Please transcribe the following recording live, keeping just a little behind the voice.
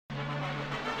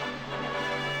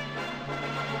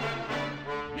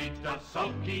He's the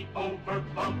sulky, over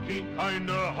bulky,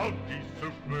 kinda hulky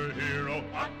superhero.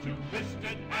 A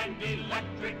two-fisted and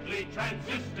electrically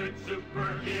transistored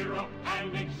superhero.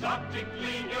 An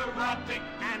exotically neurotic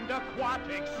and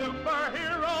aquatic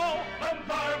superhero. The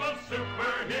Marvel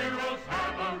superheroes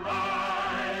have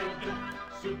arrived.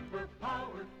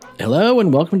 Superpowered. Hello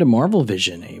and welcome to Marvel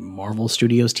Vision, a Marvel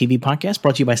Studios TV podcast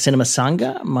brought to you by Cinema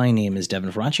Sangha. My name is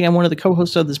Devin Faraci. I'm one of the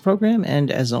co-hosts of this program,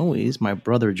 and as always, my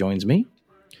brother joins me.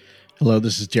 Hello,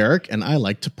 this is Derek, and I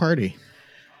like to party.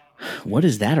 What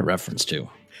is that a reference to?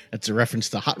 It's a reference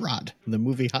to Hot Rod, the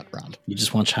movie Hot Rod. You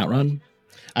just watched Hot Rod?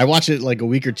 I watched it like a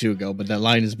week or two ago, but that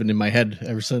line has been in my head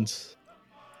ever since.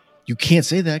 You can't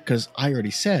say that because I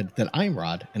already said that I'm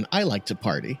Rod, and I like to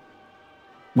party.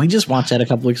 We just watched that a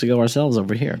couple weeks ago ourselves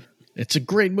over here. It's a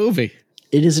great movie.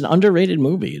 It is an underrated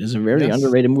movie. It is a very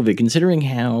underrated movie, considering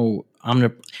how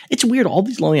it's weird. All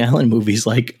these Lonely Island movies,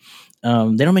 like, they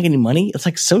don't make any money. It's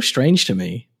like so strange to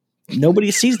me. Nobody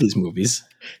sees these movies.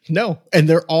 No, and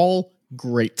they're all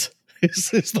great.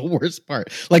 It's the worst part.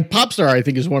 Like Popstar, I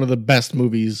think, is one of the best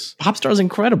movies. Popstar is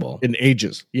incredible in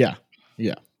ages. Yeah,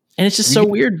 yeah. And it's just so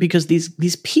weird because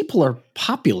these people are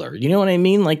popular. You know what I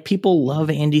mean? Like, people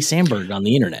love Andy Samberg on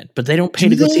the internet, but they don't pay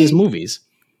to go see his movies.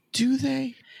 Do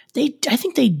they? I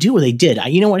think they do. They did.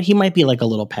 You know what? He might be like a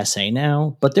little passé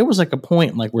now, but there was like a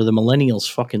point like where the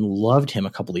millennials fucking loved him a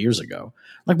couple of years ago.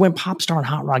 Like when Popstar and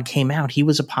Hot Rod came out, he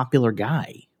was a popular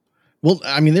guy. Well,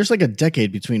 I mean, there's like a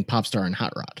decade between Popstar and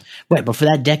Hot Rod. Right, but for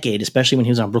that decade, especially when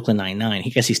he was on Brooklyn Nine-Nine, I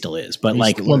guess he still is. But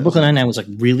like when Brooklyn Nine-Nine was like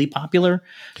really popular.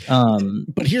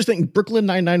 But here's the thing. Brooklyn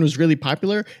Nine-Nine was really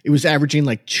popular. It was averaging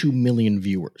like 2 million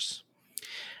viewers.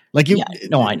 Like, I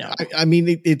know. I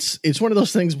mean, it's one of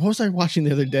those things. What was I watching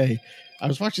the other day? I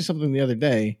was watching something the other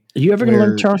day. Are you ever going to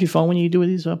learn to turn off your phone when you do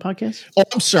these podcasts? Oh,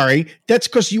 I'm sorry. That's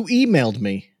because you emailed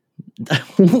me.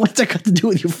 What's that got to do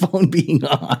with your phone being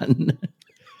on?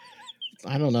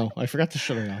 I don't know. I forgot to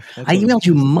shut it off. I emailed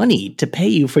you money to pay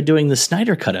you for doing the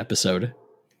Snyder Cut episode.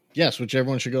 Yes, which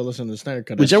everyone should go listen to the Snyder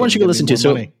Cut. Which everyone should go listen to.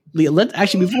 So,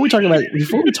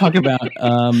 before we talk about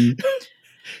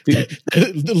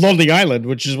Lonely Island,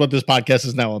 which is what this podcast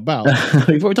is now about.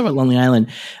 Before we talk about Lonely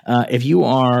Island, if you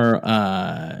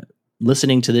are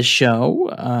listening to this show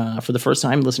for the first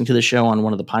time, listening to this show on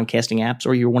one of the podcasting apps,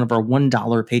 or you're one of our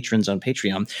 $1 patrons on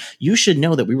Patreon, you should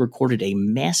know that we recorded a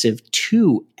massive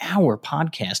 2-hour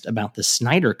podcast about the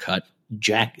Snyder Cut,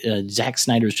 Zack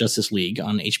Snyder's Justice League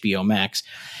on HBO Max.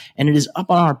 And it is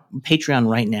up on our Patreon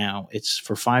right now. It's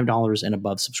for $5 and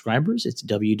above subscribers. It's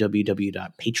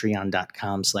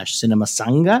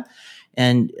www.patreon.com/cinemasangha.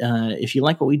 And if you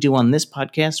like what we do on this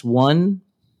podcast, one,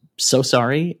 so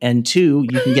sorry. And two,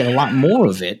 you can get a lot more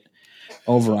of it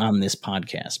over on this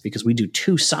podcast because we do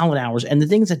 2 solid hours. And the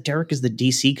thing is that Derek is the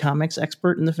DC Comics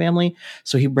expert in the family.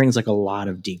 So he brings like a lot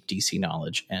of deep DC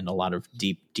knowledge and a lot of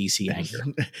deep DC anger.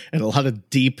 And a lot of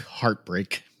deep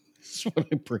heartbreak. That's what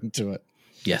I bring to it.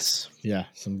 Yes. Yeah.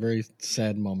 Some very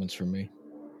sad moments for me.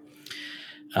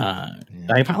 I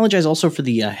apologize also for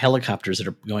the helicopters that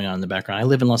are going on in the background. I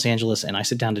live in Los Angeles and I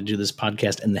sit down to do this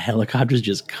podcast and the helicopters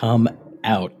just come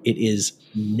out. It is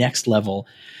next level.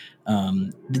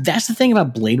 That's the thing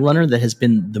about Blade Runner that has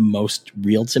been the most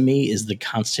real to me is the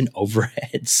constant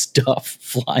overhead stuff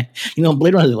flying. You know,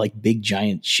 Blade Runner, they're like big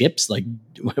giant ships, like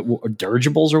or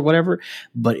dirigibles or whatever.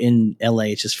 But in LA,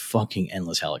 it's just fucking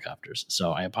endless helicopters.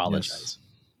 So I apologize. Yes.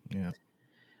 Yeah.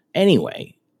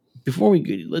 Anyway, before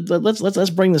we let's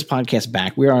bring this podcast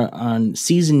back. We are on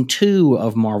season 2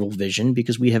 of Marvel Vision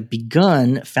because we have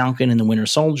begun Falcon and the Winter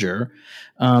Soldier.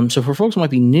 So for folks who might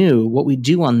be new, what we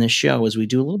do on this show is we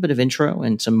do a little bit of intro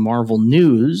and some Marvel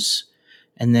news,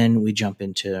 and then we jump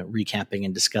into recapping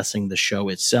and discussing the show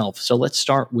itself. So let's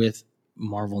start with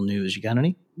Marvel news. You got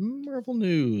any? Marvel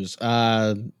news.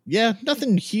 Yeah,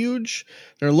 nothing huge.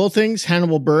 There are little things.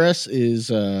 Hannibal Buress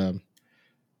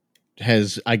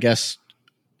has, I guess,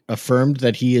 affirmed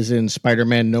that he is in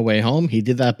Spider-Man No Way Home. He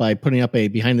did that by putting up a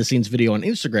behind-the-scenes video on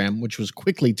Instagram, which was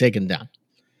quickly taken down.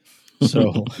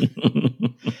 So,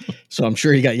 so I'm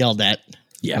sure he got yelled at.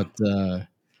 Yeah. But,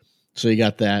 so you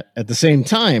got that. At the same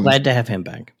time, glad to have him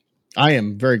back. I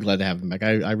am very glad to have him back.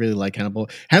 I really like Hannibal.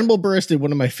 Hannibal Buress did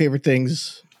one of my favorite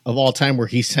things of all time, where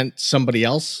he sent somebody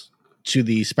else to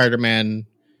the Spider-Man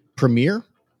premiere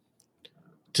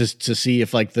to see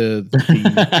if like the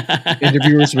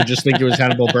interviewers would just think it was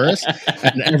Hannibal Buress,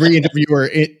 and every interviewer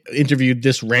interviewed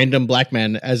this random black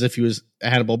man as if he was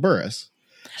Hannibal Buress.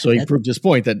 So he proved his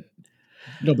point that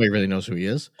nobody really knows who he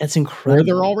is. That's incredible. Or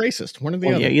they're all racist. One or the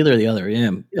other. Yeah, either or the other.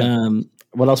 Yeah.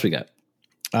 What else we got?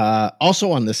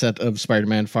 Also on the set of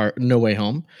Spider-Man No Way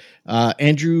Home,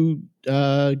 Andrew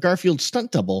Garfield's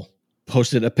stunt double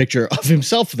posted a picture of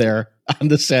himself there on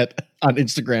the set on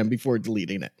Instagram before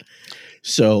deleting it.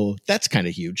 So that's kind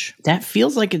of huge. That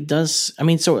feels like it does. I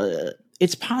mean,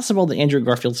 it's possible that Andrew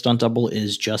Garfield's stunt double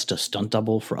is just a stunt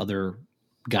double for other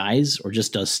guys or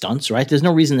just does stunts, right? There's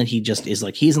no reason that he just is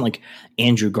like, he isn't like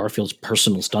Andrew Garfield's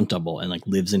personal stunt double and like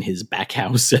lives in his back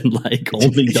house and like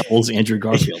only doubles Andrew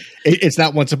Garfield. It's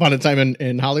not Once Upon a Time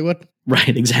in Hollywood.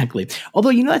 Right, exactly.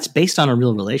 Although, that's based on a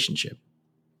real relationship.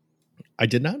 I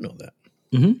did not know that.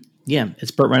 Mm-hmm. Yeah,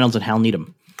 it's Burt Reynolds and Hal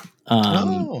Needham.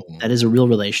 That is a real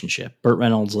relationship. Burt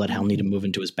Reynolds let Hal Needham move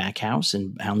into his back house,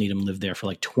 and Hal Needham lived there for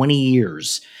like 20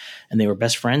 years, and they were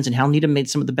best friends, and Hal Needham made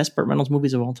some of the best Burt Reynolds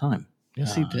movies of all time.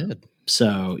 Yes, he did.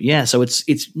 So it's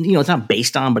it's not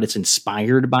based on, but it's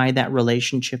inspired by that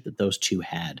relationship that those two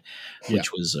had,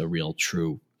 which was a real,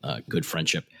 true, good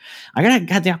friendship. I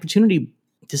got the opportunity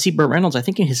to see Burt Reynolds, I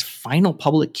think, in his final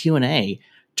public Q&A,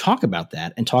 talk about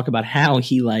that and talk about how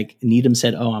he Needham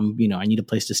said, "Oh, I need a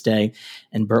place to stay,"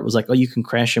 and Burt was like, "Oh, you can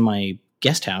crash in my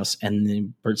guest house," and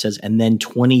then Burt says, and then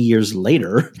 20 years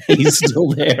later, he's still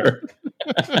there.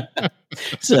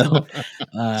 So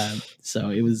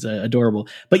it was adorable.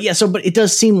 But yeah, but it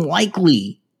does seem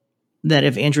likely that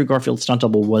if Andrew Garfield's stunt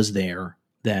double was there,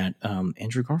 that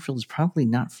Andrew Garfield is probably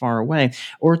not far away,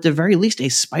 or at the very least, a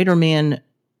Spider-Man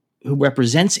who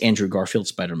represents Andrew Garfield's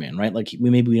Spider-Man, right? Like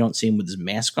maybe we don't see him with his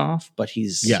mask off, but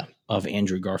he's of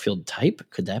Andrew Garfield type.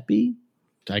 Could that be?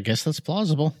 I guess that's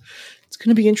plausible. It's going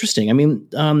to be interesting. I mean,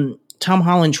 Tom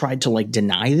Holland tried to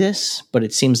deny this, but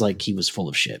it seems like he was full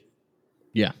of shit.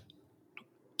 Yeah.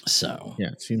 So yeah,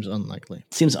 it seems unlikely.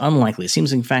 It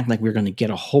seems, in fact, like we're going to get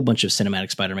a whole bunch of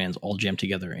cinematic Spider-Mans all jammed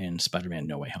together in Spider-Man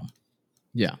No Way Home.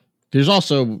 Yeah. There's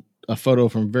also a photo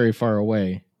from very far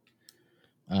away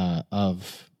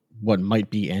of what might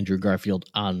be Andrew Garfield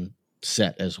on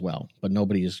set as well, but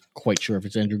nobody is quite sure if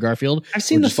it's Andrew Garfield. I've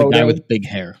seen the photo. Guy with big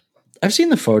hair. I've seen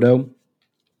the photo.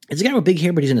 It's a guy with big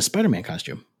hair, but he's in a Spider-Man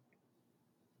costume.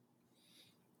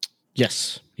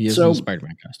 Yes, he is in a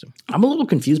Spider-Man costume. I'm a little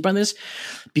confused by this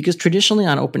because traditionally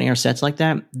on open air sets like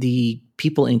that, the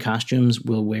people in costumes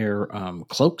will wear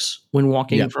cloaks when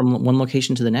walking from one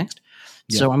location to the next.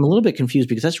 So I'm a little bit confused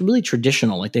because that's really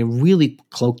traditional. Like they really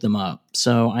cloak them up.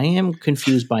 So I am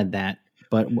confused by that,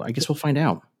 but I guess we'll find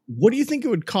out. What do you think it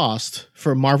would cost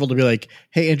for Marvel to be like,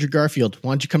 "Hey, Andrew Garfield,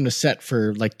 why don't you come to set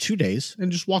for 2 days and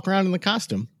just walk around in the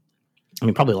costume?" I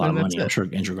mean, probably a lot of money. I'm sure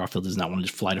Andrew Garfield does not want to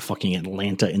just fly to fucking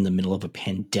Atlanta in the middle of a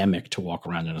pandemic to walk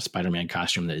around in a Spider-Man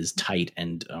costume that is tight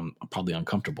and probably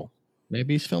uncomfortable.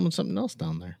 Maybe he's filming something else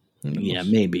down there. Yeah,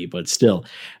 maybe, but still.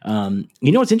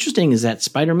 What's interesting is that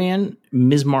Spider-Man,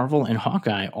 Ms. Marvel, and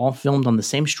Hawkeye all filmed on the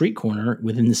same street corner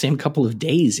within the same couple of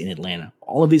days in Atlanta.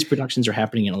 All of these productions are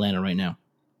happening in Atlanta right now.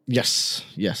 Yes,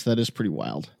 that is pretty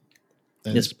wild.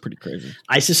 That is pretty crazy.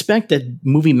 I suspect that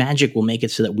movie magic will make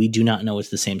it so that we do not know it's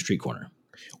the same street corner.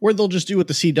 Or they'll just do what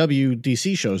the CW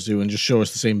DC shows do and just show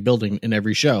us the same building in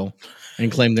every show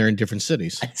and claim they're in different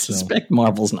cities. I suspect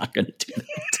Marvel's not going to do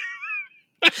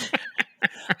that.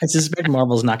 I suspect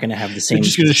Marvel's not going to have the same. You're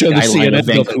just going to show the CNN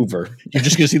Vancouver. Building. You're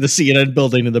just going to see the CNN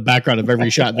building in the background of every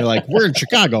shot. And they're like, "We're in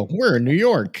Chicago. We're in New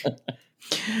York."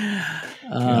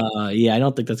 I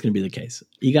don't think that's going to be the case.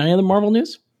 You got any other Marvel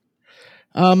news?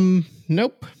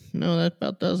 Nope. No, that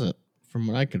about does it from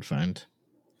what I could find.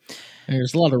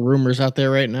 There's a lot of rumors out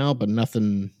there right now, but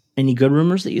nothing. Any good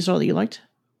rumors that you saw that you liked?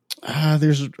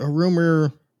 There's a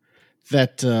rumor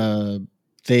that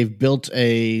they've built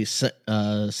a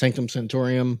Sanctum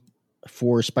Sanctorum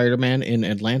for Spider-Man in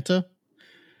Atlanta,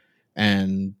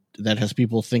 and that has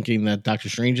people thinking that Doctor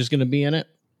Strange is going to be in it.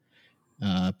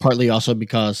 Partly also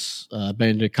because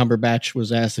Benedict Cumberbatch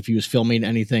was asked if he was filming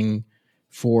anything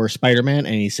for Spider-Man,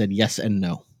 and he said yes and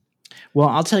no. Well,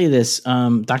 I'll tell you this.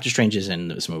 Doctor Strange is in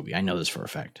this movie. I know this for a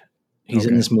fact. He's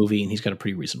in this movie, and he's got a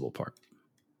pretty reasonable part.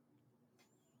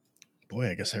 Boy,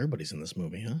 I guess everybody's in this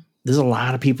movie, huh? There's a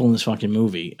lot of people in this fucking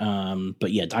movie.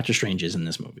 But yeah, Doctor Strange is in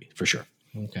this movie, for sure.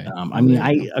 Okay.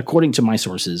 According to my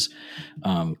sources,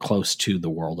 close to the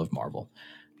world of Marvel,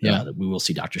 that we will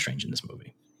see Doctor Strange in this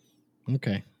movie.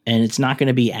 Okay. And it's not going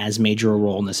to be as major a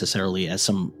role necessarily as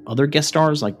some other guest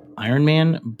stars like Iron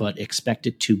Man, but expect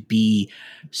it to be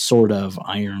sort of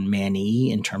Iron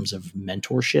Man-y in terms of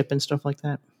mentorship and stuff like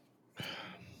that.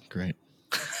 Great.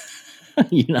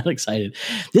 You're not excited.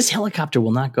 This helicopter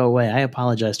will not go away. I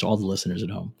apologize to all the listeners at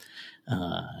home.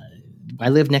 I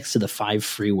live next to the 5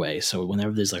 freeway, so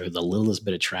whenever there's the littlest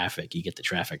bit of traffic, you get the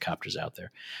traffic copters out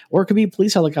there. Or it could be a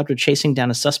police helicopter chasing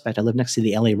down a suspect. I live next to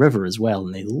the LA River as well,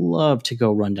 and they love to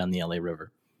go run down the LA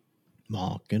River.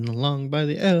 Walking along by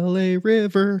the L.A.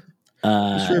 River.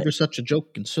 This river's such a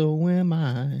joke, and so am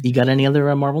I. You got any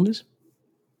other Marvel news?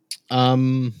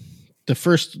 The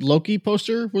first Loki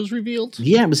poster was revealed.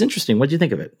 Yeah, it was interesting. What did you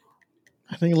think of it?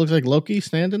 I think it looks like Loki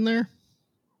standing there.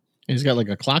 And he's got like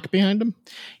a clock behind him.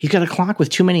 He's got a clock with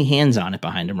too many hands on it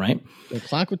behind him, right? A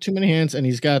clock with too many hands, and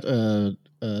he's got a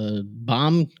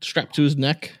bomb strapped to his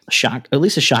neck. At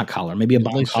least a shock collar, maybe a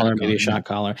bomb collar, maybe a shock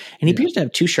collar. And he appears to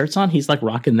have two shirts on. He's like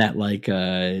rocking that like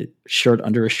shirt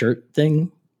under a shirt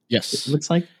thing. Yes. It looks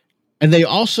like. And they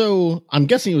also, I'm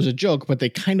guessing it was a joke, but they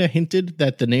kind of hinted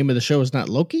that the name of the show is not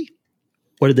Loki.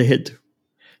 What did they hint?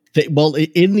 Well,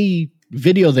 in the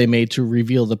video they made to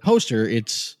reveal the poster,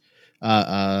 it's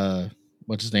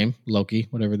what's his name? Loki,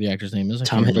 whatever the actor's name is.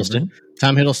 Tom Hiddleston.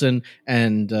 Tom Hiddleston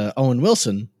and Owen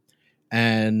Wilson.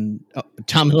 And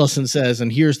Tom Hiddleston says,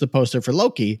 and here's the poster for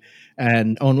Loki.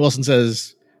 And Owen Wilson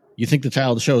says, you think the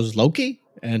title of the show is Loki?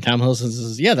 And Tom Hiddleston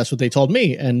says, yeah, that's what they told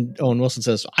me. And Owen Wilson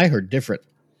says, I heard different.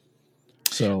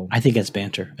 So I think it's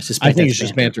banter. I think it's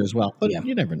just banter as well. But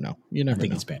you never know. You never know. I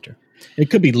think it's banter. It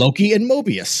could be Loki and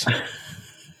Mobius.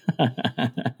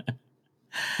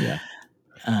 Yeah.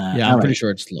 I'm pretty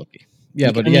sure it's Loki.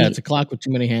 Yeah, but it's a clock with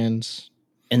too many hands.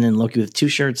 And then Loki with two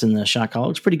shirts and the shot collar.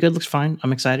 Looks pretty good. Looks fine.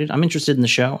 I'm excited. I'm interested in the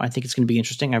show. I think it's going to be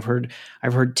interesting. I've heard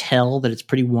tell that it's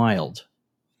pretty wild.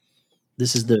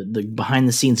 This is the behind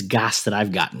the scenes goss that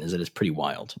I've gotten is that it's pretty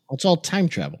wild. Well, it's all time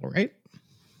travel, right?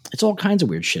 It's all kinds of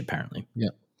weird shit, apparently. Yeah.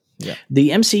 Yeah.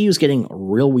 The MCU is getting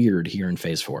real weird here in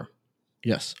Phase 4.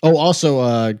 Yes. Oh,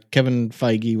 also, Kevin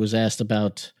Feige was asked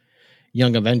about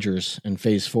Young Avengers in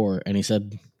Phase 4, and he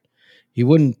said he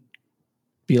wouldn't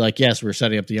be like, yes, we're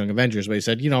setting up the Young Avengers, but he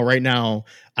said, right now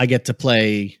I get to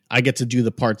do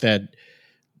the part that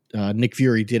Nick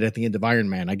Fury did at the end of Iron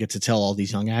Man. I get to tell all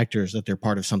these young actors that they're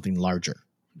part of something larger.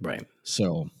 Right.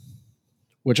 So,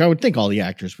 which I would think all the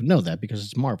actors would know that because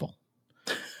it's Marvel.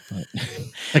 But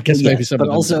I guess maybe some. But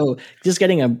also, just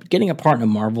getting a part in a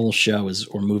Marvel show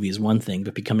or movie is one thing,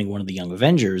 but becoming one of the Young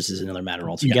Avengers is another matter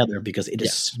altogether. Because it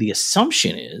is the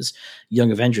assumption is Young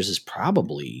Avengers is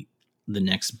probably the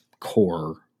next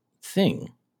core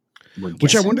thing.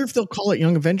 Which I wonder if they'll call it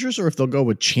Young Avengers or if they'll go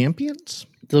with Champions.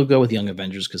 They'll go with Young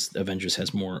Avengers because Avengers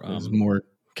has more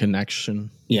connection.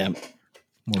 Yeah,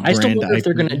 I still wonder if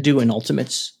they're going to do an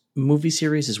Ultimates movie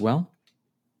series as well.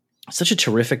 Such a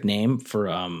terrific name for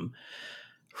a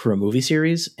movie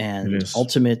series, and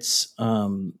Ultimates.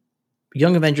 Young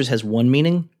Avengers has one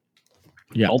meaning.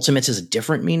 Yeah, Ultimates has a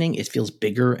different meaning. It feels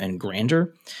bigger and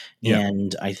grander,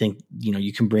 and I think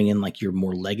you can bring in like your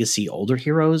more legacy older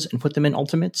heroes and put them in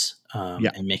Ultimates,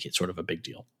 and make it sort of a big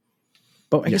deal.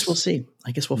 But I guess we'll see.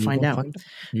 I guess we'll find out.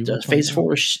 Phase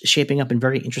 4 is shaping up in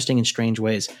very interesting and strange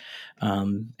ways,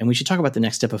 and we should talk about the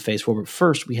next step of Phase 4. But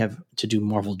first, we have to do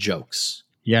Marvel jokes.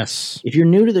 Yes. If you're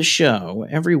new to the show,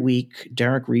 every week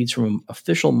Derek reads from an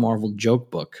official Marvel joke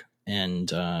book,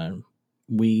 and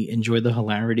we enjoy the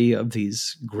hilarity of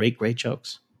these great, great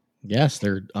jokes. Yes,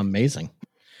 they're amazing.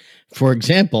 For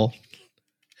example,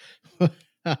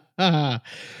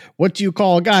 what do you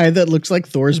call a guy that looks like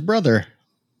Thor's brother?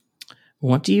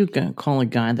 What do you call a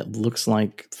guy that looks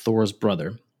like Thor's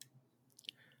brother?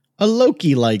 A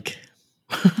Loki-like.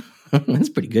 That's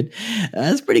pretty good.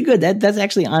 That's pretty good. That's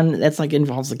actually that's like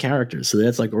involves the characters. So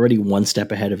that's like already one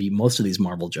step ahead of most of these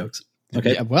Marvel jokes.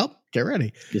 Okay. Yeah, well, get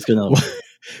ready. Let's go another one.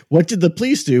 What did the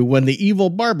police do when the evil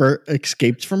barber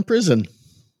escaped from prison?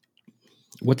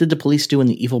 What did the police do when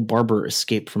the evil barber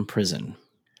escaped from prison?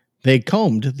 They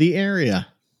combed the area.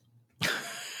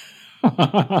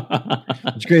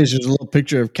 It's great. There's a little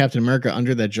picture of Captain America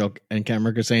under that joke, and Captain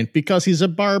America saying, because he's a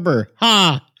barber.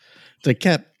 Ha! It's like,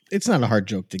 Cap, it's not a hard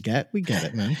joke to get. We get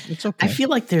it, man. It's okay. I feel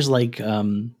like there's like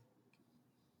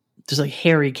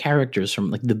hairy characters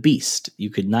from like the Beast. You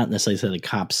could not necessarily say the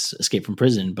cops escape from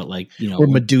prison, but like, or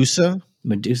Medusa.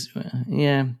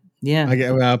 Yeah.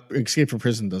 Escape from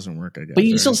prison doesn't work, I guess. But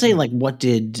you still say like,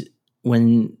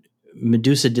 when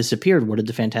Medusa disappeared, what did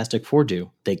the Fantastic Four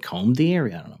do? They combed the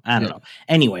area. I don't know.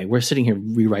 Anyway, we're sitting here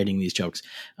rewriting these jokes.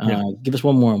 Give us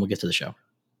one more and we'll get to the show.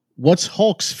 What's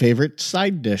Hulk's favorite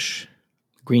side dish?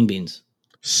 Green beans.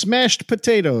 Smashed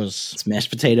potatoes. Smashed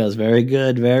potatoes. Very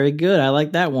good. Very good. I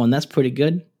like that one. That's pretty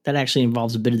good. That actually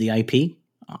involves a bit of the IP.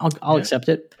 I'll accept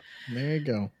it. There you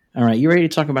go. All right. You ready to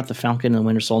talk about the Falcon and the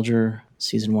Winter Soldier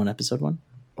Season 1, Episode 1?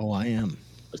 Oh, I am.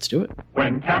 Let's do it.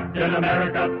 When Captain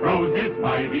America throws his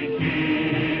mighty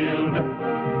shield,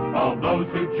 all those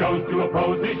who chose to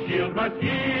oppose his shield must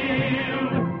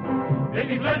yield. If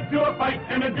he's led to a fight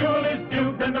and a duel is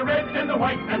due, then the red and the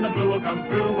white and the blue will come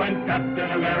through when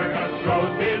Captain America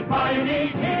throws his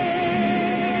mighty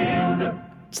shield.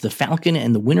 It's The Falcon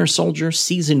and the Winter Soldier,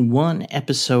 Season 1,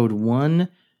 Episode 1,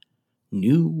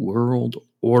 New World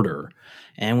Order.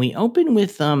 And we open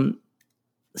with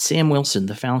Sam Wilson,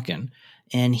 the Falcon,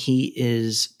 and he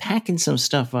is packing some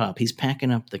stuff up. He's packing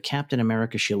up the Captain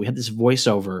America shield. We have this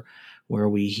voiceover where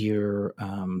we hear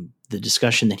the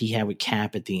discussion that he had with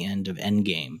Cap at the end of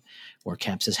Endgame, where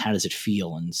Cap says, "How does it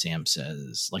feel?" And Sam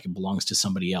says, "Like it belongs to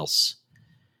somebody else."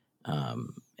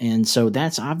 And so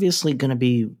that's obviously going to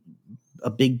be a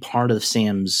big part of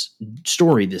Sam's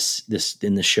story. This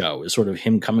in the show is sort of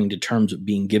him coming to terms with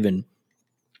being given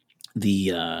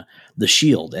the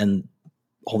shield and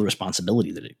all the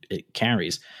responsibility that it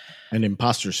carries, and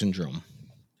imposter syndrome,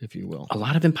 if you will. A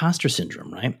lot of imposter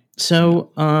syndrome, right?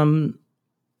 So,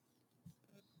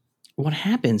 what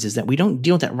happens is that we don't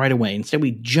deal with that right away. Instead,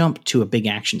 we jump to a big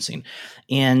action scene,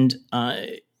 and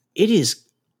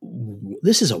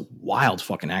this is a wild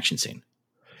fucking action scene.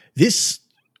 This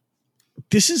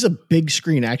is a big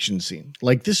screen action scene.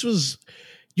 Like, this was,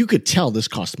 you could tell this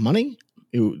cost money.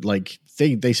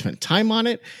 They spent time on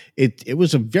it. It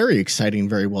was a very exciting,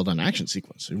 very well done action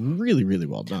sequence. Really, really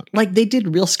well done. Like, they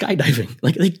did real skydiving.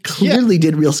 Like, they clearly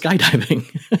did real skydiving.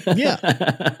 Yeah.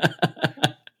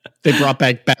 They brought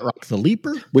back Batroc the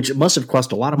Leaper, which must have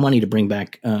cost a lot of money to bring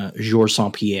back Georges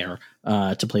St-Pierre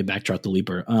to play Batroc the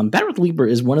Leaper. Batroc the Leaper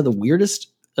is one of the weirdest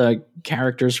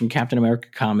characters from Captain America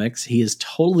comics. He is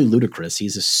totally ludicrous.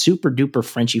 He's a super duper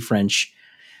Frenchy French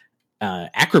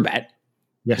acrobat.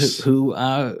 Yes, who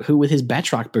with his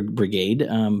Batroc brigade,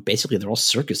 basically they're all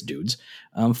circus dudes,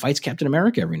 fights Captain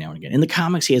America every now and again. In the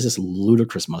comics, he has this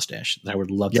ludicrous mustache that I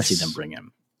would love to see them bring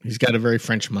him. He's got a very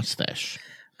French mustache.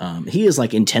 He is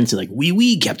like intensely like,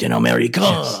 oui, Captain America.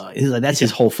 Yes. Like, that's his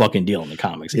whole fucking deal in the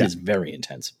comics. It is very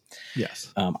intense.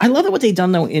 Yes. I love that what they've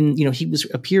done though he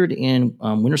appeared in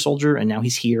Winter Soldier and now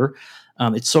he's here.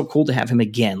 It's so cool to have him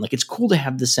again. Like, it's cool to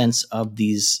have the sense of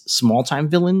these small time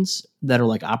villains that are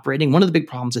like operating. One of the big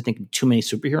problems I think in too many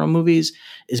superhero movies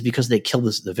is because they kill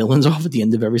the villains off at the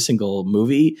end of every single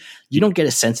movie. You don't get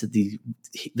a sense that the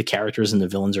characters and the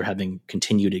villains are having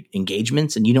continued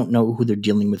engagements, and you don't know who they're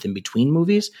dealing with in between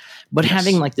movies. But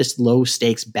having like this low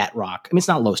stakes Batroc, I mean, it's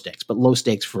not low stakes, but low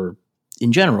stakes for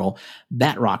in general,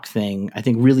 Batroc thing, I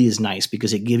think really is nice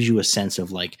because it gives you a sense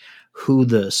of like who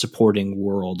the supporting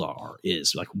world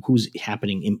is, like what's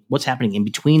happening in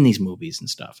between these movies and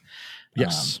stuff.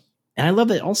 Yes. And I love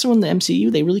that also in the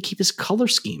MCU, they really keep his color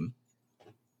scheme.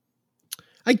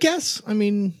 I guess, I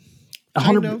mean,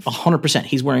 100%.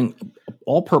 He's wearing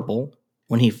all purple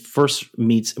when he first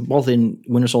meets, both in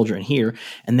Winter Soldier and here.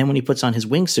 And then when he puts on his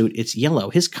wingsuit, it's yellow.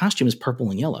 His costume is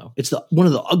purple and yellow. It's one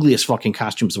of the ugliest fucking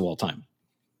costumes of all time.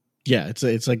 Yeah,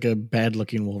 it's like a bad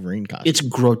looking Wolverine costume. It's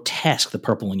grotesque, the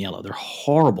purple and yellow. They're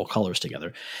horrible colors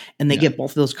together. And they get both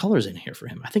of those colors in here for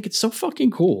him. I think it's so fucking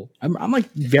cool. I'm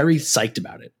like very psyched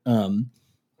about it. And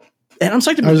I'm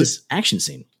psyched about this action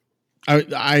scene.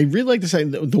 I really like to say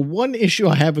the one issue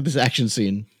I have with this action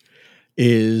scene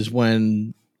is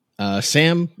when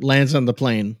Sam lands on the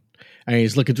plane and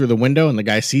he's looking through the window and the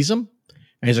guy sees him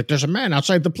and he's like, "There's a man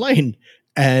outside the plane."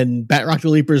 And Batroc the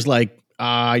Leaper's like,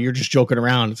 "You're just joking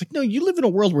around." It's like, no, you live in a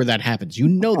world where that happens. You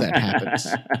know that happens.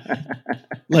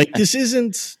 Like, this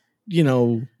isn't,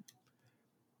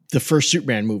 the first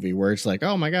Superman movie where it's like,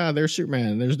 oh my God, there's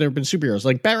Superman. There's never been superheroes.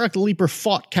 Like, Batroc the Leaper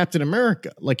fought Captain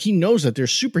America. Like, he knows that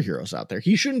there's superheroes out there.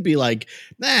 He shouldn't be like,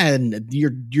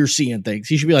 you're seeing things.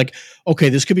 He should be like, okay,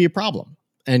 this could be a problem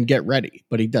and get ready.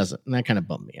 But he doesn't. And that kind of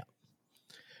bummed me out.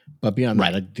 But beyond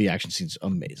that, the action scene's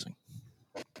amazing.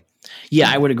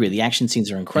 Yeah, I would agree. The action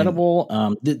scenes are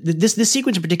incredible. This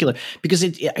sequence in particular, because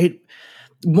it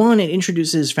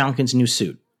introduces Falcon's new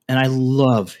suit, and I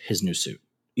love his new suit.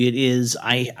 It is.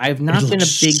 I've not been a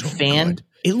big fan. Good.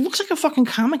 It looks like a fucking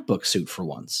comic book suit for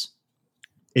once.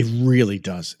 It really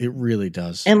does. It really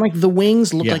does. And like the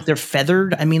wings look like they're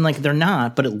feathered. I mean, like they're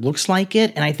not, but it looks like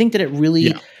it. And I think that it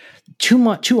really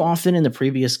too often in the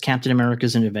previous Captain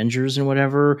Americas and Avengers and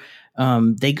whatever,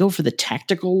 they go for the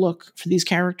tactical look for these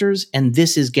characters, and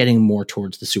this is getting more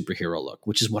towards the superhero look,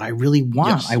 which is what I really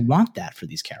want. Yes. I want that for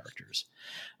these characters.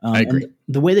 I agree. And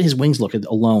the way that his wings look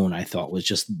alone, I thought was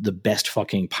just the best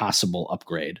fucking possible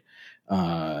upgrade.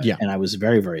 And I was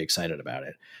very, very excited about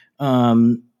it.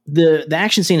 The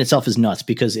action scene itself is nuts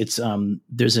because it's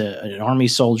there's an army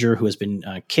soldier who has been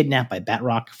kidnapped by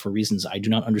Batroc for reasons I do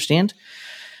not understand.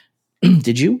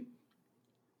 Did you?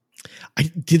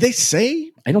 Did they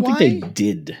say? I don't think they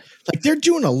did. Like, they're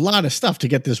doing a lot of stuff to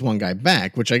get this one guy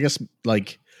back, which I guess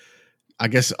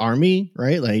army,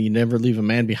 right? Like, you never leave a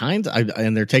man behind.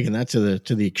 And they're taking that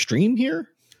to the extreme here.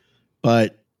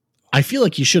 But I feel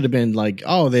like you should have been like,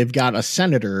 oh, they've got a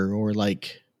senator or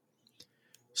like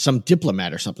some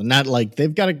diplomat or something. Not like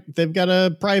they've got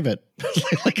a private.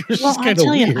 Like it was Well, just I'll kind of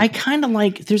tell weird. you, I kind of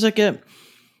like. There's like a.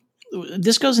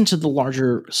 This goes into the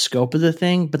larger scope of the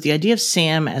thing, but the idea of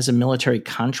Sam as a military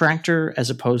contractor, as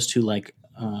opposed to like,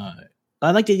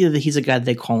 I like the idea that he's a guy that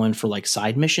they call in for like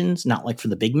side missions, not like for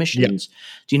the big missions. Yeah.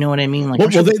 Do you know what I mean? Like, well,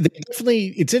 they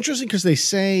definitely. It's interesting because they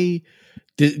say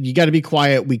you got to be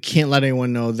quiet. We can't let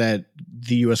anyone know that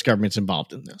the U.S. government's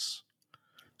involved in this.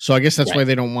 So I guess that's why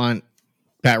they don't want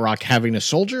Batroc having a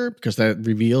soldier, because that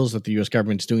reveals that the U.S.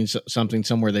 government's doing something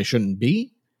somewhere they shouldn't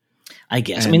be. I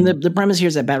guess. I mean, the premise here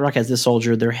is that Batroc has this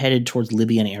soldier. They're headed towards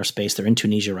Libyan airspace. They're in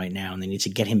Tunisia right now, and they need to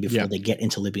get him before they get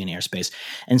into Libyan airspace.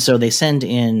 And so they send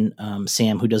in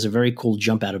Sam, who does a very cool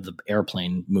jump out of the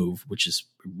airplane move, which is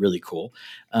really cool.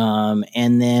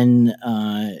 And then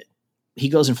he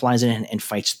goes and flies in and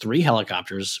fights 3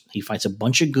 helicopters. He fights a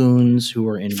bunch of goons who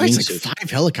are in wingsuits. Like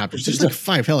 5 helicopters. There's like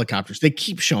 5 helicopters. They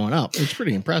keep showing up. It's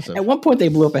pretty impressive. At one point, they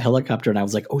blew up a helicopter, and I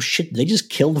was like, "Oh shit! Did they just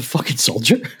kill the fucking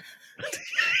soldier?"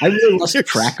 I really lost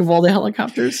track of all the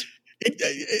helicopters.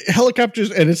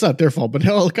 Helicopters, and it's not their fault, but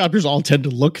helicopters all tend to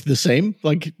look the same,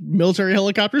 like military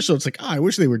helicopters. So it's like, I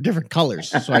wish they were different colors,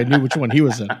 so I knew which one he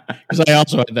was in. Because I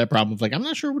also had that problem of like, I'm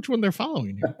not sure which one they're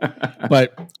following here.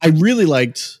 But I really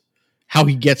liked how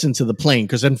he gets into the plane,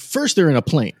 because then first they're in a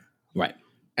plane, right?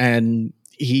 And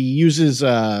he uses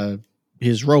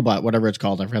his robot, whatever it's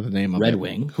called, I forgot the name of Red it.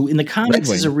 Wing, who in the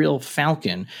comics is a real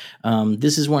Falcon.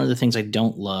 This is one of the things I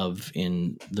don't love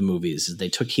in the movies.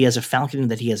 Is he has a Falcon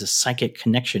that he has a psychic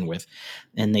connection with,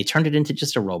 and they turned it into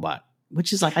just a robot,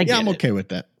 which is like, I'm okay with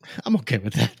that. I'm okay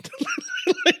with that.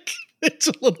 Like, it's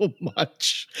a little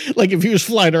much. Like if he was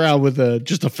flying around with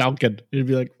just a Falcon, it'd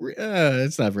be like,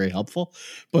 it's not very helpful.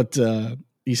 But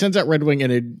he sends out Red Wing,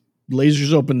 and it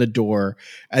lasers open the door,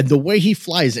 and the way he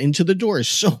flies into the door is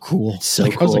so cool. So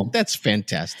cool. I was like, that's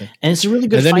fantastic. And it's a really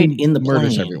good fight in the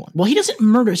murders plane. Everyone. Well, he doesn't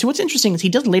murder. So what's interesting is he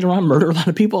does later on murder a lot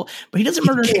of people, but he doesn't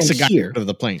murder anyone here. Out of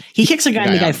the plane. He kicks a guy,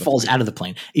 and the guy falls out of the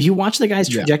plane. If you watch the guy's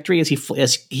trajectory as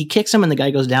he kicks him, and the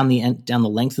guy goes down the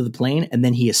length of the plane, and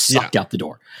then he is sucked out the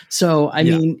door. So I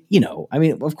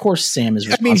mean, of course, Sam is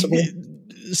responsible.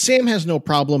 Sam has no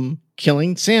problem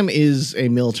killing. Sam is a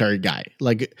military guy.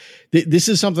 Like this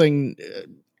is something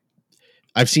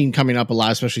I've seen coming up a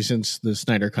lot, especially since the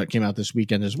Snyder Cut came out this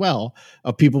weekend as well,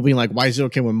 of people being like, why is it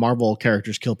okay when Marvel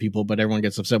characters kill people, but everyone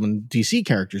gets upset when DC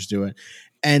characters do it?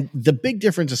 And the big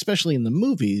difference, especially in the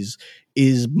movies,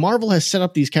 is Marvel has set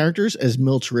up these characters as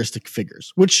militaristic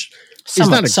figures, which is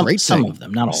not a great thing. Some of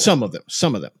them, not all. Some of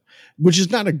them, which is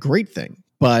not a great thing.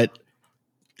 But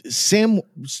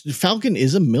Falcon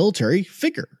is a military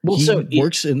figure. Well, he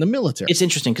works in the military. It's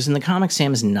interesting because in the comics,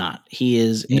 Sam is not. He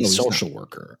is a social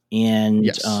worker, and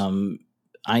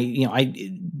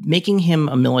making him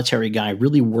a military guy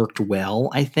really worked well,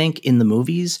 I think, in the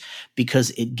movies, because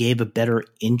it gave a better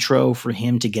intro for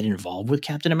him to get involved with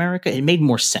Captain America. It made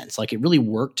more sense. Like, it really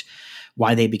worked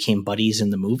why they became buddies in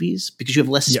the movies, because you have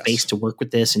less space to work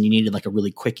with this, and you needed like a really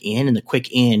quick in. And the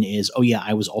quick in is,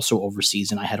 I was also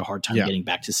overseas and I had a hard time getting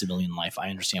back to civilian life. I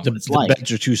understand what it's like. The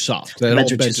beds are too soft. The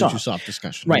beds are too soft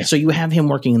discussion. Right. Yeah. So you have him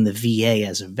working in the VA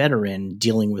as a veteran,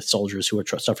 dealing with soldiers who are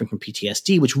suffering from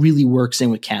PTSD, which really works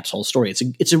in with Cap's whole story.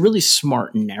 It's a really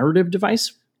smart narrative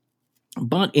device.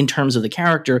 But in terms of the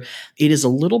character, it is a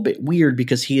little bit weird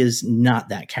because he is not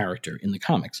that character in the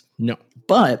comics. No.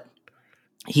 But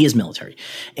he is military,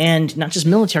 and not just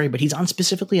military, but he's on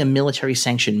specifically a military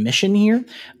sanctioned mission here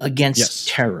against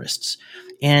terrorists.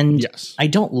 And I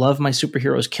don't love my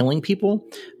superheroes killing people,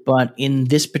 but in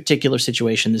this particular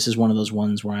situation, this is one of those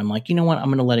ones where I'm like, you know what? I'm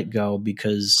going to let it go,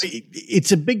 because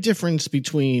it's a big difference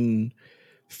between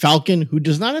Falcon, who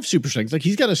does not have super strength. Like,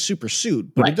 he's got a super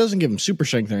suit, but it doesn't give him super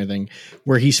strength or anything,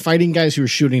 where he's fighting guys who are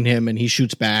shooting him and he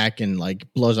shoots back and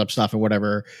like blows up stuff or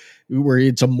whatever, where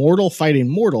it's a mortal fighting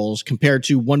mortals, compared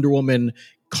to Wonder Woman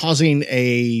causing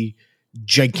a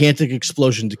gigantic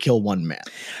explosion to kill one man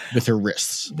with her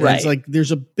wrists. Right. It's like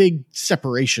there's a big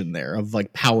separation there of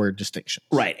like power distinction.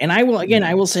 Right. And I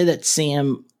will say that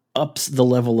Sam ups the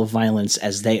level of violence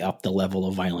as they up the level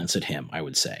of violence at him, I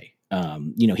would say.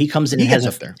 He comes in and has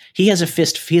a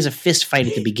fist fight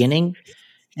at the beginning.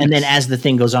 And then as the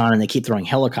thing goes on and they keep throwing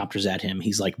helicopters at him,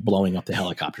 he's like blowing up the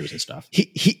helicopters and stuff.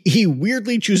 He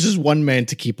weirdly chooses one man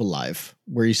to keep alive,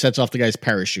 where he sets off the guy's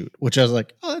parachute, which I was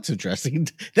like, oh, that's interesting.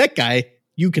 That guy,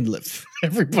 you can live.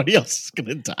 Everybody else is going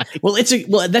to die. Well,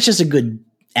 that's just a good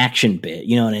action bit.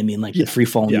 You know what I mean? Like the free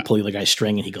fall and Yeah. you pull the guy's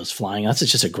string and he goes flying. That's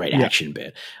just a great action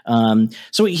bit.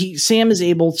 So Sam is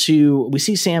able to, we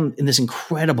see Sam in this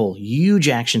incredible, huge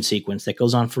action sequence that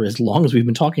goes on for as long as we've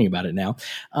been talking about it now.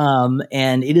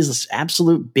 And it is this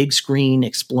absolute big screen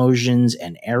explosions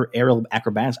and aerial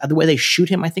acrobatics. The way they shoot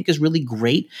him, I think, is really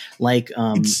great. Like,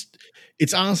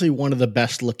 it's honestly one of the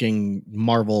best looking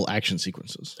Marvel action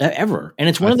sequences ever. And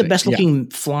it's one of the best looking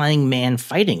flying man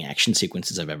fighting action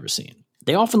sequences I've ever seen.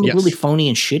 They often look really phony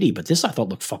and shitty, but this I thought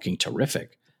looked fucking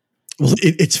terrific. Well,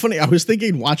 it's funny. I was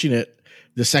thinking watching it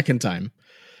the second time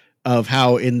of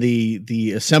how in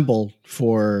the assemble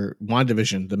for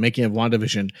WandaVision, the making of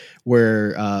WandaVision,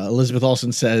 where Elizabeth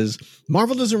Olsen says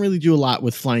Marvel doesn't really do a lot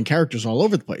with flying characters all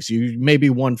over the place. You maybe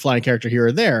one flying character here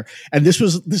or there, and this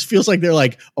feels like they're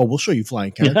like, oh, we'll show you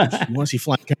flying characters. You want to see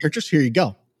flying characters? Here you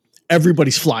go.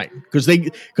 Everybody's flying because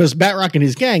Batroc and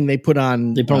his gang they put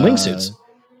on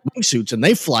wingsuits and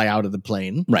they fly out of the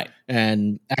plane. Right.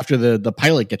 And after the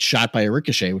pilot gets shot by a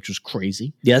ricochet, which was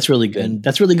crazy. Yeah, that's really good.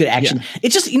 That's really good action. Yeah.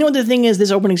 It's just, the thing is,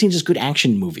 this opening scene is just good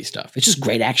action movie stuff. It's just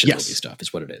great action movie stuff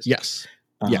is what it is. Yes.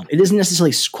 It isn't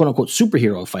necessarily quote unquote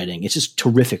superhero fighting. It's just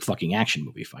terrific fucking action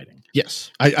movie fighting.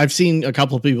 Yes. I've seen a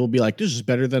couple of people be like, this is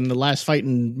better than the last fight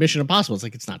in Mission Impossible. It's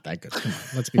like, it's not that good. Come on,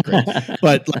 let's be great.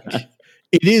 But like,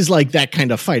 it is like that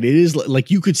kind of fight. It is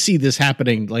like, you could see this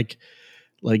happening like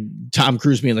Tom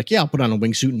Cruise being like, yeah, I'll put on a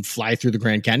wingsuit and fly through the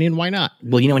Grand Canyon. Why not?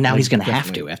 Well, now he's going to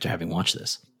have to after having watched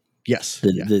this. Yes.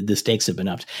 The stakes have been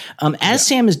upped. As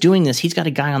Sam is doing this, he's got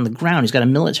a guy on the ground. He's got a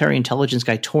military intelligence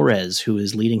guy, Torres, who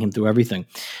is leading him through everything.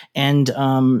 And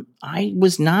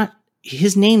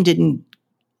his name didn't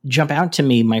jump out to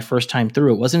me my first time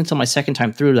through. It wasn't until my second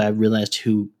time through that I realized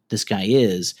who this guy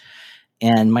is.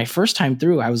 And my first time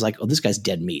through, I was like, oh, this guy's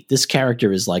dead meat. This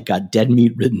character is like got dead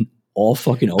meat written all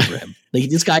fucking over him. Like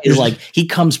this guy is like, he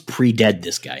comes pre-dead,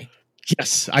 this guy.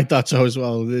 Yes, I thought so as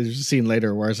well. There's a scene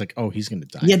later where I was like, oh, he's going to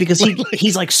die. Yeah, because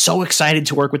he's like so excited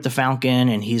to work with the Falcon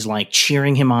and he's like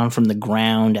cheering him on from the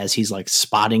ground as he's like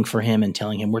spotting for him and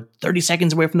telling him we're 30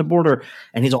 seconds away from the border.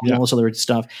 And he's all this other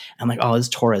stuff. I'm like, oh, this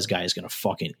Torres guy is going to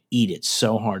fucking eat it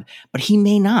so hard. But he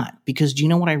may not, because do you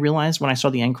know what I realized when I saw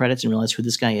the end credits and realized who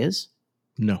this guy is?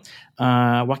 No.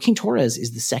 Joaquin Torres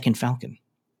is the second Falcon.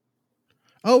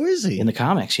 Oh, is he? In the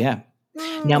comics, yeah.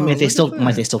 Now, might they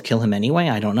still kill him anyway?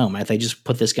 I don't know. Might they just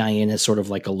put this guy in as sort of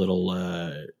like a little,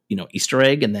 Easter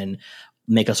egg and then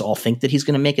make us all think that he's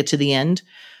going to make it to the end?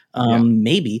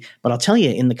 Maybe. But I'll tell you,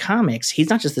 in the comics, he's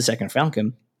not just the second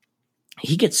Falcon.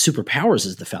 He gets superpowers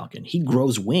as the Falcon. He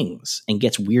grows wings and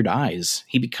gets weird eyes.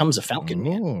 He becomes a Falcon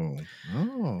man.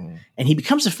 Oh. And he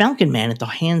becomes a Falcon man at the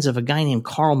hands of a guy named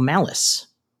Carl Malice.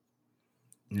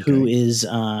 Okay. Who is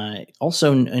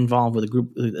also involved with a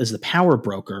group as the power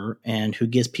broker and who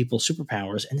gives people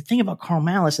superpowers. And the thing about Carl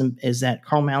Malice is that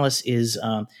Carl Malice is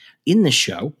in the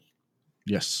show.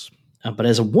 Yes. But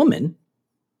as a woman.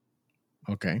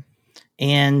 Okay.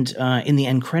 And in the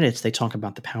end credits, they talk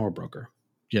about the power broker.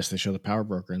 Yes, they show the power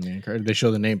broker in the end credits. They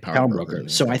show the name power broker.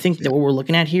 So I think that what we're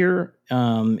looking at here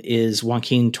is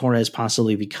Joaquin Torres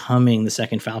possibly becoming the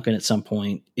second Falcon at some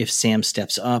point if Sam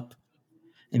steps up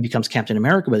and becomes Captain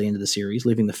America by the end of the series,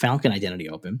 leaving the Falcon identity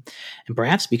open, and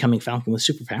perhaps becoming Falcon with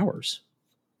superpowers.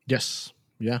 Yes.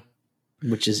 Yeah.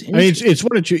 Which is it's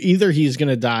one of two. Either he's going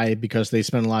to die because they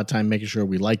spend a lot of time making sure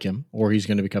we like him, or he's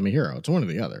going to become a hero. It's one or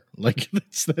the other. Like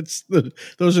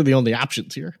those are the only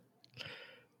options here.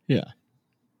 Yeah.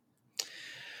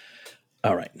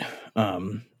 All right.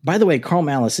 By the way, Carl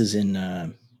Malice is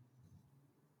in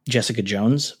Jessica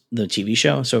Jones, the TV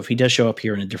show. So if he does show up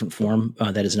here in a different form,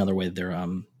 that is another way that they're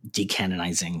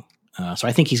decanonizing. So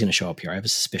I think he's going to show up here. I have a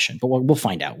suspicion, but we'll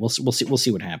find out. We'll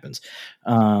see what happens.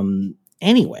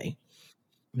 Anyway,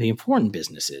 the important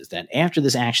business is that after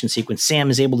this action sequence, Sam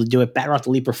is able to do it. Batroc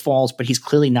the Leaper falls, but he's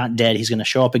clearly not dead. He's going to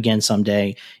show up again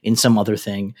someday in some other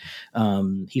thing.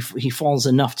 He falls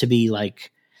enough to be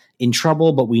like in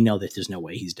trouble, but we know that there's no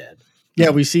way he's dead. Yeah,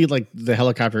 we see like the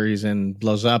helicopter he's in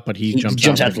blows up, but he jumps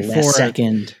out at the last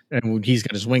second. And he's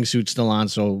got his wingsuit still on,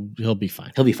 so he'll be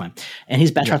fine. And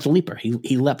he's Batroc the Leaper.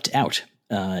 He leapt out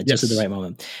just at the right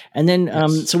moment. And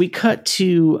then so we cut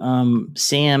to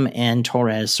Sam and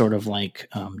Torres sort of like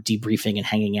debriefing and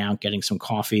hanging out, getting some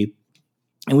coffee.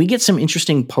 And we get some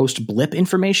interesting post-blip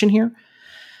information here.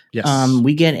 Yes.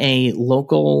 We get a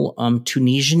local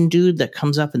Tunisian dude that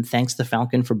comes up and thanks the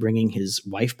Falcon for bringing his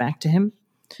wife back to him.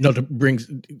 No,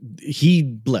 he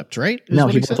blipped, right? No,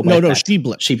 he blipped. No, she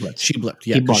blipped. She blipped.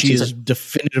 Yeah, she is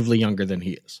definitively younger than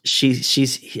he is.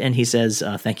 And he says,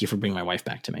 "Thank you for bringing my wife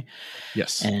back to me."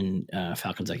 Yes. And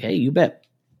Falcon's like, "Hey, you bet."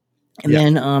 And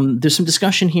then there's some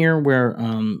discussion here where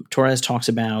Torres talks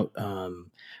about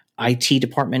IT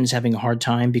department is having a hard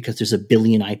time because there's 1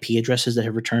 billion IP addresses that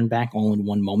have returned back all in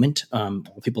one moment.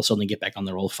 People suddenly get back on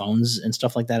their old phones and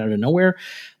stuff like that out of nowhere.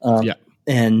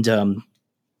 And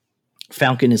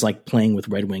Falcon is like playing with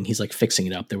Red Wing. He's like fixing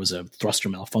it up. There was a thruster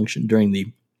malfunction during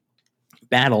the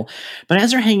battle. But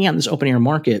as they're hanging out in this open air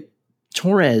market,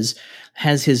 Torres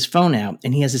has his phone out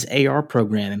and he has this AR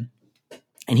program.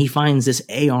 And he finds this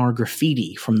AR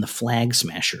graffiti from the Flag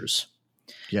Smashers.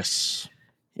 Yes.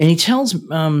 And he tells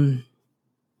Sam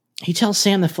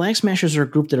the Flag Smashers are a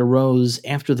group that arose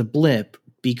after the blip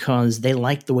because they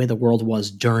liked the way the world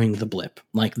was during the blip.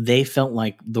 Like they felt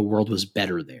like the world was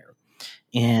better there.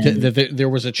 And there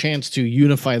was a chance to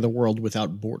unify the world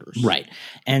without borders. Right.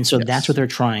 And so that's what they're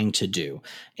trying to do.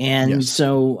 And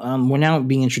so we're now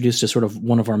being introduced to sort of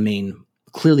one of our main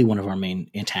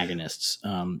antagonists.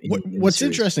 What's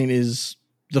interesting is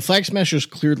the Flag Smashers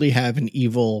clearly have an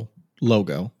evil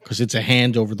logo because it's a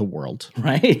hand over the world.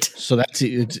 Right. So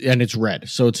it's red.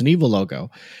 So it's an evil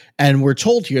logo. And we're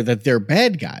told here that they're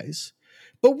bad guys,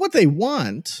 but what they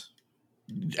want,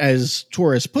 as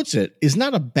Torres puts it, is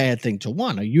not a bad thing to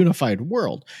want, a unified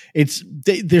world.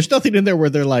 There's nothing in there where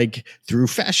they're like through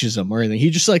fascism or anything. He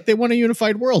just like, they want a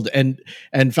unified world. And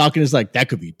Falcon is like, that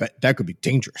could be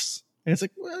dangerous. And it's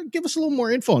like, well, give us a little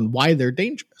more info on why they're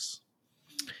dangerous.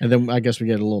 And then I guess we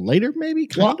get a little later, maybe.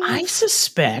 I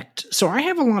suspect. So I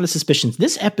have a lot of suspicions.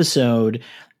 This episode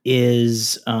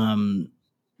is a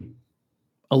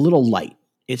little light.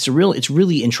 It's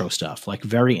really intro stuff, like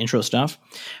very intro stuff.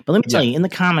 But let me tell you, in the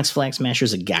comics, Flag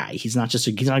Smasher's a guy. He's not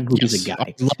a group. Yes. He's a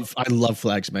guy. I love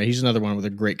Flag Smasher. He's another one with a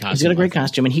great costume. He's got a great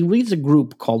costume, and he leads a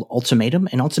group called Ultimatum.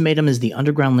 And Ultimatum is the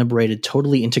underground liberated,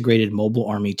 totally integrated mobile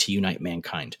army to unite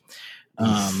mankind.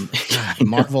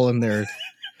 Marvel and their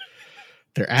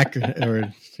accurate,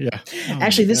 or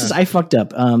Actually, I fucked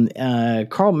up.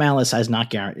 Carl Malice is not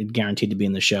guaranteed to be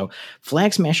in the show.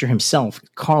 Flag Smasher himself,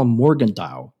 Carl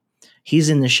Morgenthau. He's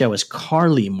in the show as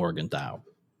Carly Morgenthau.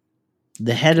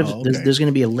 The head of there's going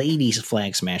to be a ladies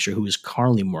Flag Smasher who is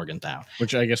Carly Morgenthau,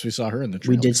 which I guess we saw her in the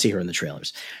trailers. We did see her in the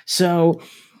trailers. So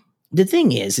the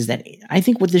thing is that I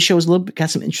think what this show is got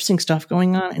some interesting stuff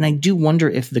going on, and I do wonder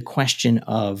if the question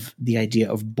of the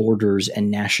idea of borders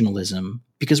and nationalism,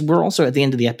 because we're also at the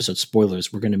end of the episode,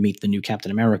 spoilers, we're going to meet the new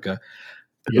Captain America,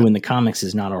 who in the comics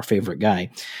is not our favorite guy.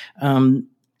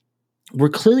 We're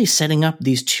clearly setting up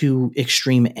these two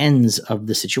extreme ends of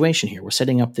the situation here. We're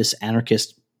setting up this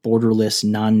anarchist, borderless,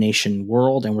 non-nation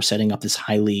world, and we're setting up this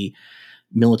highly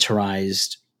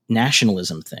militarized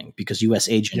nationalism thing because U.S.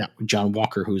 agent John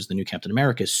Walker, who's the new Captain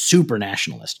America, is super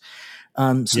nationalist.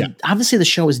 Obviously the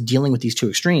show is dealing with these two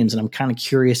extremes, and I'm kind of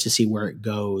curious to see where it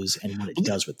goes and what it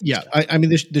does with these stuff. I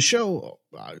mean, the show,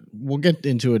 we'll get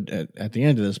into it at the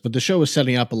end of this, but the show is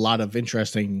setting up a lot of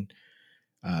interesting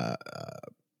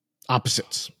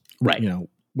opposites, right? You know,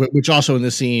 which also in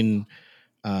the scene,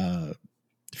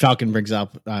 Falcon brings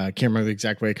up. I can't remember the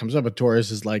exact way it comes up, but Torres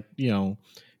is like, you know,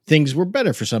 things were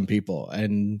better for some people,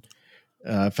 and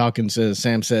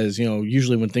Sam says, you know,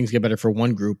 usually when things get better for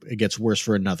one group, it gets worse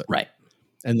for another, right?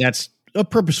 And that's a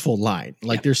purposeful line.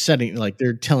 Like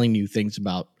they're telling you things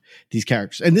about these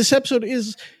characters. And this episode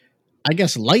is, I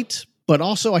guess, light, but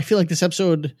also I feel like this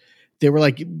episode, they were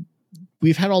like,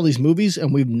 we've had all these movies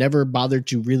and we've never bothered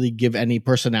to really give any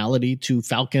personality to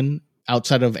Falcon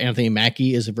outside of Anthony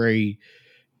Mackie is a very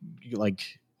like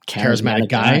charismatic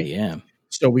guy. Yeah.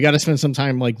 So we got to spend some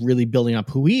time like really building up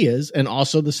who he is, and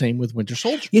also the same with Winter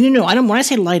Soldier. No, I don't. When I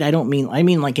say light, I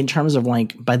mean like in terms of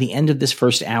like by the end of this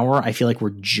first hour, I feel like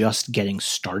we're just getting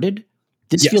started.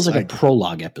 This feels like a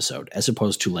prologue episode as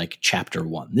opposed to like chapter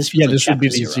 1. This feels like this would be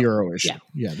the zero-ish.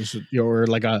 Yeah, this would, or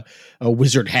like a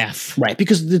wizard half, right?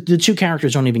 Because the two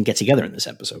characters don't even get together in this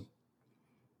episode.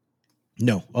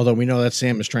 No, although we know that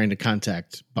Sam is trying to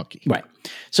contact Bucky. Right.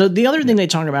 So the other thing they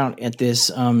talk about at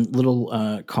this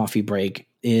little coffee break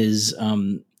is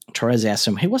Torres asks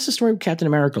him, hey, what's the story with Captain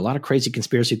America? A lot of crazy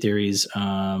conspiracy theories.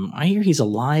 I hear he's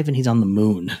alive and he's on the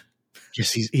moon.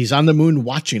 Yes, he's on the moon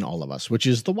watching all of us, which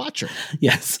is the Watcher.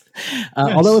 Yes.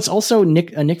 Although it's also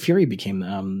Nick Fury became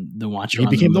the Watcher. He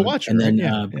became the Watcher. And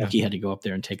then Bucky had to go up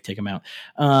there and take him out.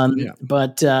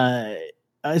 But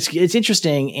it's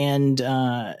interesting,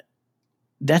 and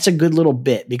that's a good little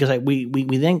bit because we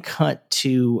then cut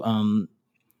to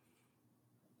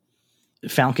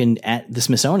Falcon at the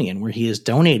Smithsonian, where he is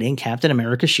donating Captain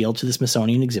America's shield to the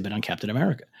Smithsonian exhibit on Captain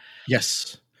America.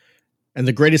 Yes. And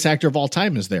the greatest actor of all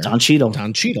time is there. Don Cheadle.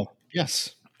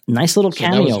 Yes. Nice little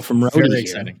cameo from Rhodey very here.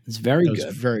 exciting. It's very That was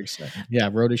good. very exciting. Yeah,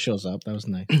 Rhodey shows up. That was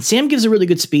nice. Sam gives a really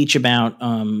good speech about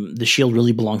the shield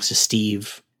really belongs to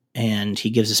Steve, and he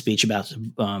gives a speech about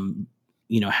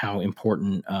how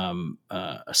important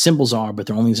symbols are, but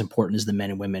they're only as important as the men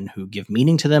and women who give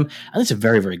meaning to them. I think it's a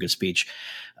very, very good speech.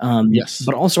 Yes.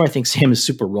 But also I think Sam is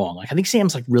super wrong. Like I think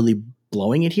Sam's like really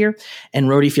blowing it here, and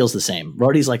Rhodey feels the same.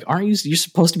 Rhodey's like, aren't you're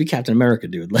supposed to be Captain America,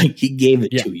 dude? Like he gave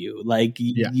it to you. Like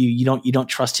you don't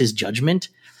trust his judgment.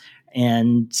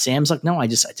 And Sam's like, no,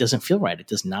 it doesn't feel right. It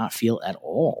does not feel at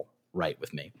all right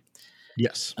with me.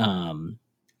 Yes. And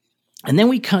then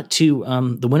we cut to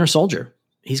the Winter Soldier.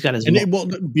 He's got his.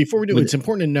 Before we do, it's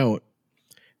important to note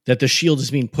that the shield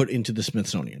is being put into the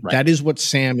Smithsonian. Right. That is what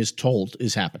Sam is told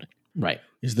is happening. Right.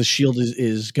 Is the shield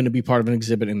is going to be part of an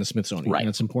exhibit in the Smithsonian. Right. And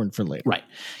that's important for later. Right.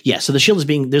 Yeah. So the shield is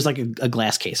there's like a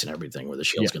glass case and everything where the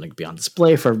shield's going to be on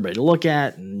display for everybody to look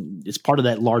at. And it's part of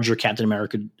that larger Captain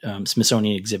America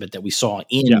Smithsonian exhibit that we saw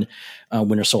in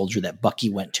Winter Soldier that Bucky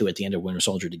went to at the end of Winter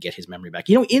Soldier to get his memory back.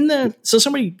 So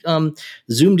somebody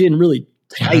zoomed in really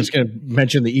I was going to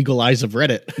mention the eagle eyes of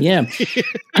Reddit. Yeah.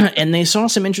 And they saw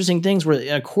some interesting things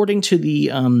where according to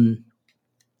the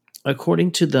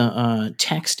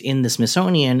text in the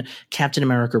Smithsonian, Captain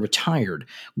America retired,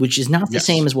 which is not the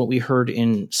same as what we heard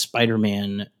in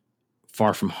Spider-Man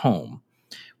Far From Home,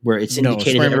 where it's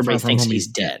indicated that everybody thinks he's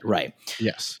dead. Right.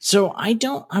 Yes. So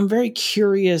I'm very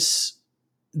curious.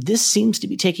 This seems to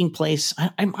be taking place.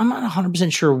 I'm not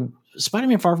 100% sure.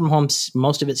 Spider-Man Far From Home,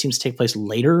 most of it seems to take place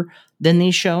later than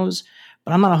these shows,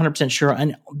 but I'm not 100% sure.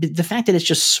 And the fact that it's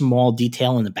just small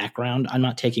detail in the background, I'm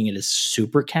not taking it as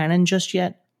super canon just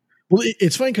yet. Well,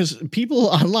 it's funny because people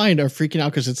online are freaking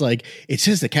out because it's like, it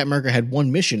says that Captain America had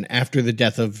one mission after the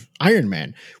death of Iron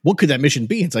Man. What could that mission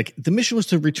be? It's like, the mission was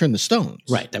to return the stones.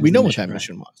 Right. We know what that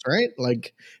mission was, right?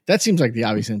 Like, that seems like the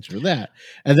obvious answer to that.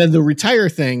 And then the retire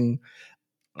thing,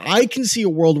 I can see a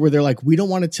world where they're like, we don't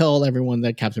want to tell everyone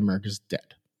that Captain America's dead.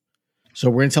 So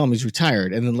we're going to tell him he's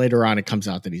retired. And then later on, it comes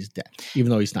out that he's dead, even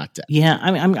though he's not dead. Yeah.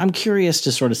 I'm curious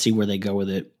to sort of see where they go with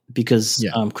it because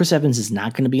Chris Evans is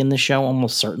not going to be in the show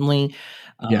almost certainly.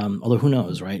 Although who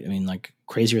knows, right? I mean, like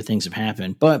crazier things have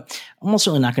happened, but almost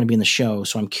certainly not going to be in the show.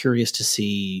 So I'm curious to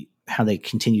see how they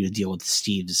continue to deal with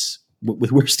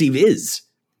with where Steve is.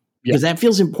 Because that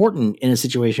feels important in a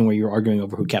situation where you're arguing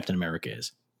over who Captain America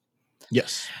is.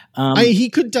 Yes. He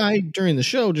could die during the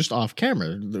show just off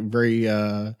camera. Very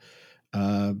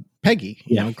Peggy,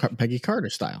 Peggy Carter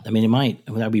style. I mean, it might.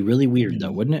 That would be really weird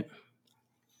though, wouldn't it?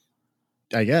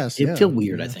 I guess. It'd feel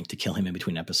weird, I think, to kill him in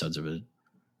between episodes of a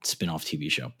spin-off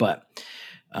TV show. But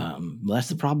that's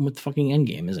the problem with the fucking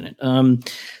Endgame, isn't it?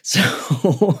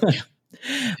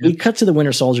 We cut to the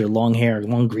Winter Soldier, long hair,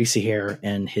 long greasy hair,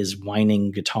 and his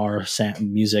whining guitar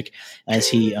music as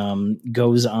he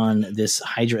goes on this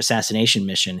Hydra assassination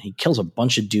mission. He kills a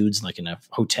bunch of dudes like in a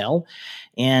hotel.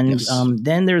 And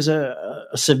then there's a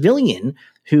civilian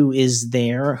who is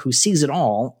there who sees it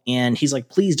all. And he's like,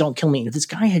 please don't kill me. And if this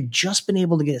guy had just been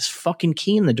able to get his fucking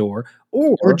key in the door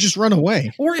or just run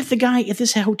away, or if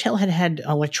this hotel had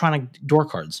electronic door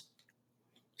cards,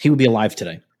 he would be alive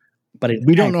today. But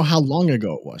we don't know how long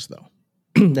ago it was, though.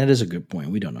 That is a good point.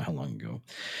 We don't know how long ago.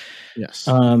 Yes.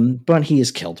 But he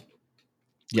is killed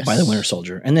by the Winter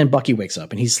Soldier. And then Bucky wakes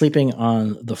up and he's sleeping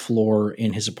on the floor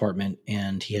in his apartment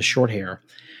and he has short hair.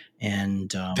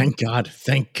 And thank God.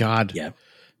 Yeah.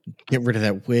 Get rid of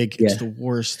that wig. It's the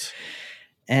worst.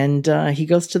 And he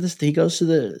goes to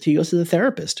the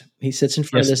therapist. He sits in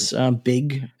front of this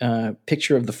big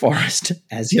picture of the forest.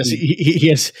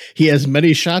 He has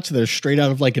many shots that are straight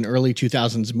out of like an early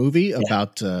 2000s movie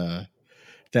about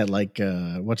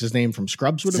that what's his name from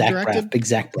Scrubs would have directed. Big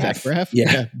Zach Braff. Zach Braff.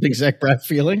 Yeah, big Zach Braff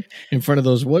feeling in front of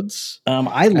those woods.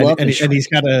 I love and he's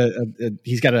got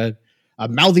a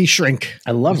mouthy shrink.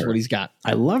 I love her. What he's got.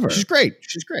 I love her. She's great.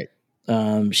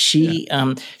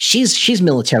 She's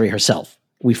military herself.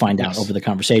 We find out over the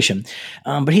conversation.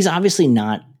 But he's obviously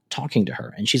not talking to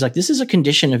her. And she's like, this is a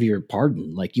condition of your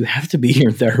pardon. Like, you have to be here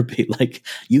in therapy. Like,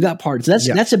 you got pardoned.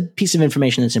 So that's a piece of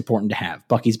information that's important to have.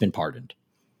 Bucky's been pardoned.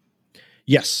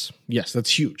 Yes.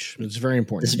 That's huge. It's very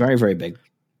important. It's very, very big.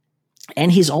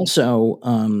 And he's also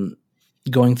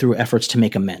going through efforts to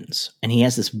make amends. And he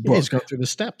has this book. He's going through the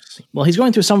steps. Well, he's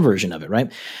going through some version of it,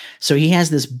 right? So he has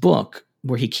this book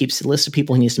where he keeps a list of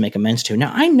people he needs to make amends to.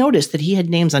 Now, I noticed that he had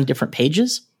names on different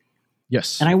pages.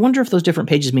 Yes. And I wonder if those different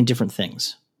pages mean different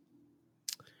things.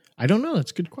 I don't know.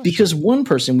 That's a good question. Because one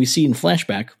person we see in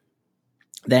flashback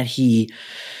that he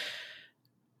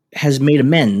has made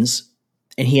amends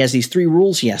and he has these 3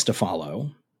 rules he has to follow.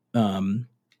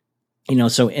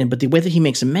 but the way that he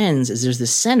makes amends is there's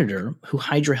this senator who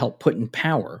Hydra helped put in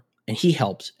power, and he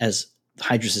helped as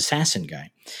Hydra's assassin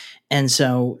guy. And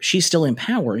so she's still in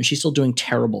power and she's still doing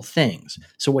terrible things.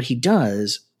 So what he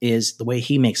does is the way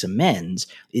he makes amends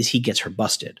is he gets her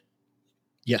busted.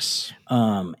 Yes.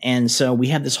 And so we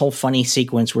have this whole funny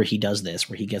sequence where he does this,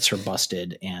 where he gets her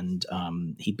busted and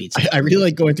he beats her. I really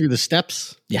like going through the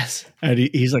steps. Yes. And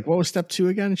he's like, what was step 2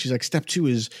 again? And she's like, step 2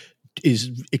 is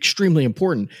extremely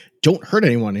important. Don't hurt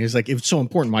anyone. He's like, if it's so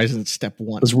important, why isn't it step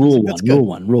 1? It was rule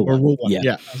one. Rule one.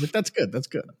 Yeah. I was like, that's good. That's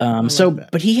good.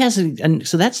 But he has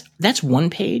so that's one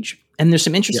page, and there's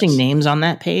some interesting names on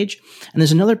that page, and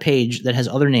there's another page that has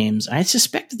other names. I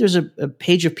suspect that there's a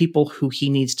page of people who he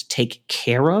needs to take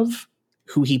care of,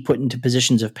 who he put into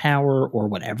positions of power or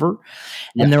whatever,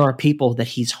 and there are people that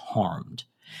he's harmed.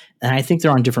 And I think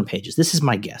they're on different pages. This is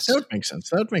my guess. That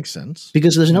would make sense.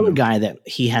 Because there's another guy that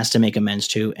he has to make amends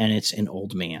to, and it's an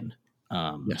old man.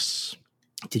 Yes.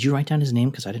 Did you write down his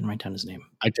name? Because I didn't write down his name.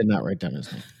 I did not write down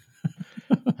his name.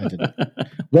 I did not.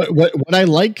 What I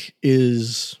like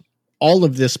is all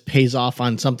of this pays off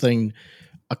on something,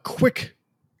 a quick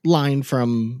line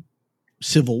from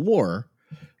Civil War,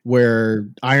 where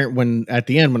when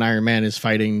Iron Man is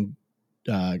fighting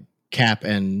Cap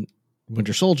and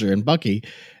Winter Soldier and Bucky,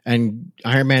 and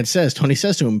Iron Man Tony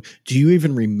says to him, do you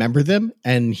even remember them?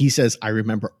 And he says, I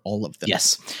remember all of them.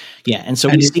 Yes. Yeah. And so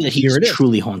we see that he's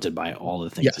truly haunted by all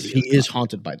the things. Yes, he is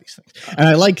haunted by these things. And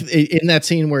I like in that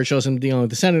scene where it shows him dealing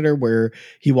with the senator, where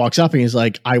he walks up and he's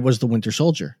like, I was the Winter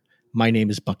Soldier. My name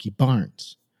is Bucky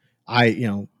Barnes. I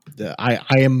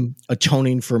am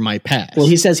atoning for my past. Well,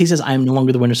 he says, I am no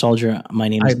longer the Winter Soldier. My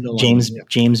name is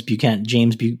James Buchanan,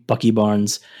 Bucky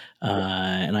Barnes.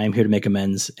 And I am here to make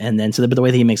amends. And then, but the way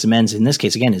that he makes amends in this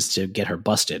case, again, is to get her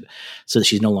busted so that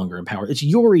she's no longer in power. It's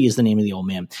Yori is the name of the old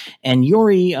man. And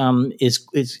Yori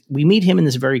we meet him in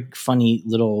this very funny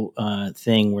little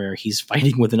thing where he's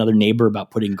fighting with another neighbor about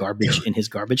putting garbage in his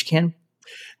garbage can.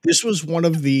 This was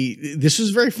this is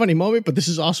a very funny moment, but this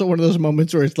is also one of those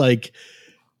moments where it's like,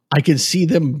 I can see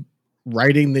them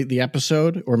writing the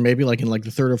episode, or maybe like in like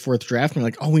the 3rd or 4th draft, and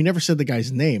like, oh, we never said the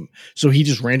guy's name. So he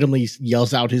just randomly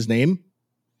yells out his name,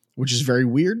 which is very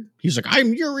weird. He's like,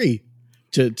 I'm Yuri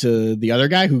to the other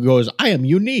guy who goes, I am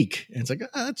unique. And it's like,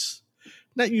 that's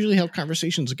not usually how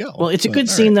conversations go. Well, it's a good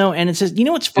scene though. And it says, you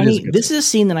know, what's funny? This is a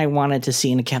scene that I wanted to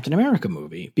see in a Captain America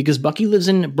movie, because Bucky lives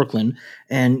in Brooklyn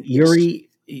and Yuri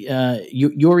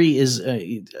is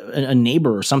a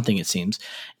neighbor or something, it seems.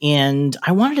 And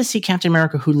I wanted to see Captain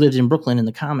America, who lived in Brooklyn in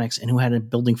the comics and who had a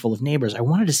building full of neighbors. I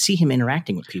wanted to see him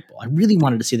interacting with people. I really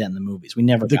wanted to see that in the movies. We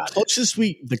never got it.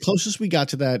 The closest we got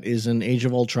to that is in Age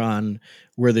of Ultron,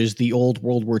 where there's the old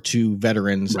World War II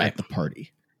veterans at the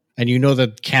party. And you know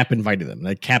that Cap invited them.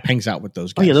 Like Cap hangs out with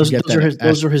those guys. Oh yeah,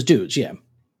 those are his dudes. Yeah.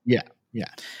 Yeah. Yeah.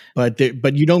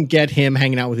 But you don't get him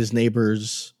hanging out with his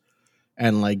neighbors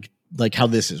and like how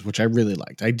this is, which I really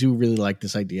liked. I do really like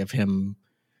this idea of him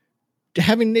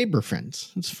having neighbor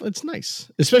friends. It's nice,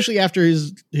 especially after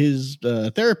his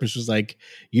therapist was like,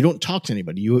 "You don't talk to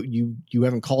anybody. You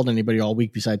haven't called anybody all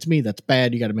week besides me. That's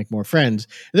bad. You got to make more friends."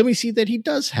 And then we see that he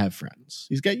does have friends.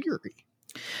 He's got Yuri.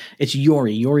 It's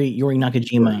Yori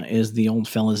Nakajima is the old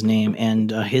fella's name,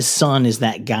 and his son is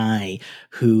that guy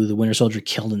who the Winter Soldier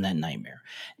killed in that nightmare.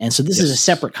 And so this is a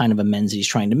separate kind of amends that he's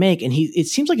trying to make, and it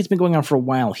seems like it's been going on for a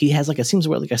while. He has like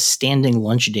a standing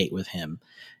lunch date with him,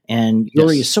 and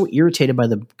Yori is so irritated by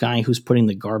the guy who's putting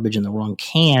the garbage in the wrong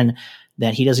can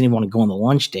that he doesn't even want to go on the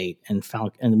lunch date. And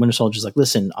the Winter Soldier's like,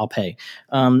 "Listen, I'll pay."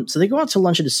 So they go out to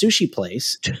lunch at a sushi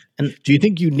place. And do you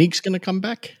think Unique's going to come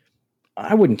back?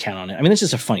 I wouldn't count on it. I mean, it's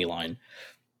just a funny line.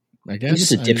 I guess he's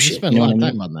just a dipshit. He spent a lot of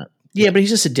time on that. Yeah, but he's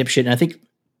just a dipshit, and I think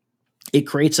it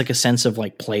creates like a sense of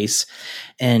like place,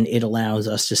 and it allows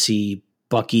us to see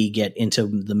Bucky get into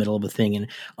the middle of a thing and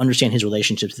understand his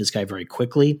relationships with this guy very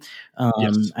quickly.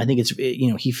 I think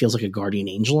he feels like a guardian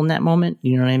angel in that moment.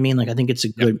 You know what I mean? Like, I think it's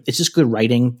it's just good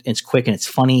writing. It's quick and it's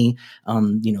funny.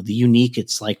 The Unique,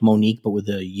 it's like Monique, but with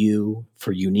a U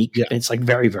for unique. Yeah. It's like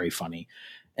very, very funny.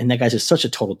 And that guy's just such a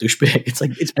total douchebag. It's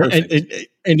like, it's perfect.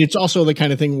 And it's also the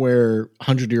kind of thing where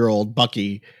 100-year-old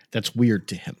Bucky, that's weird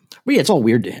to him. Well, yeah, it's all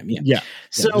weird to him. Yeah.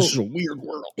 So this is a weird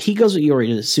world. He goes with Yori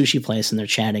to the sushi place and they're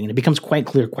chatting, and it becomes quite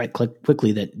clear quite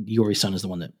quickly that Yori's son is the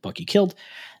one that Bucky killed.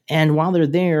 And while they're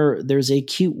there, there's a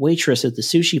cute waitress at the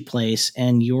sushi place,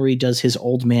 and Yori does his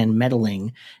old man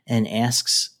meddling and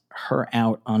asks her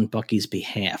out on Bucky's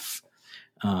behalf.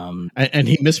 And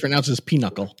he mispronounces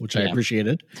pinochle, which I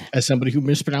appreciated as somebody who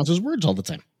mispronounces words all the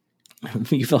time.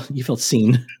 You felt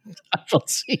seen. I felt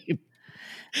seen.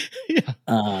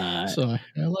 Yeah. So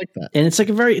I like that. And it's like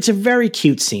it's a very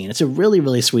cute scene. It's a really,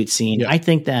 really sweet scene. Yeah. I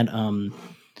think that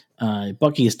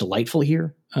Bucky is delightful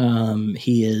here.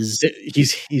 He's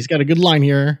got a good line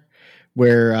here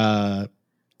where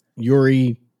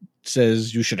Yuri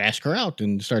says you should ask her out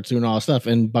and starts doing all this stuff.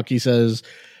 And Bucky says,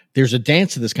 there's a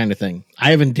dance to this kind of thing.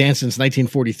 I haven't danced since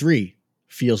 1943.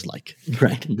 Feels like.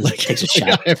 Right. Like, takes a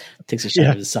shot. Takes a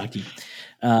shot of his sake.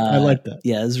 I like that.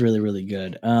 Yeah, it's really, really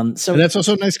good. So and that's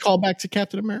also a nice callback to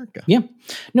Captain America. Yeah.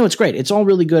 No, it's great. It's all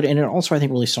really good. And it also, I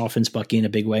think, really softens Bucky in a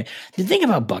big way. The thing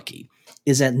about Bucky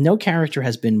is that no character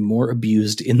has been more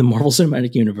abused in the Marvel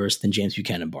Cinematic Universe than James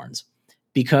Buchanan Barnes,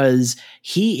 because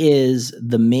he is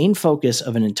the main focus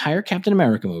of an entire Captain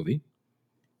America movie.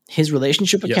 His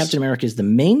relationship with Captain America is the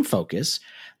main focus.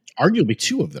 Arguably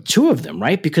two of them. Two of them,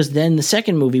 right? Because then the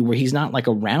second movie where he's not like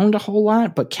around a whole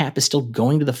lot, but Cap is still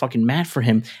going to the fucking mat for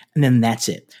him. And then that's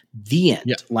it. The end.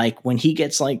 Yeah. Like when he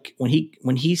gets like,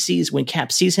 when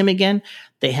Cap sees him again,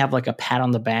 they have like a pat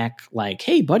on the back, like,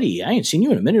 hey buddy, I ain't seen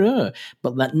you in a minute.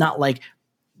 But not like,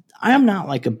 I am not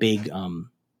like a big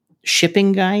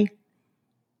shipping guy,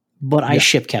 but I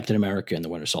ship Captain America and the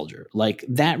Winter Soldier. Like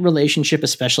that relationship,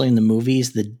 especially in the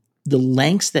movies, the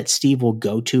lengths that Steve will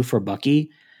go to for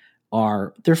Bucky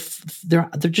are they're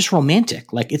just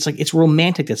romantic. Like it's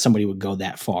romantic that somebody would go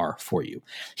that far for you.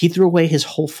 He threw away his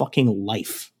whole fucking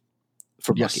life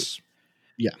for Bucky.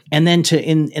 Yeah. And then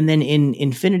in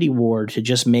Infinity War to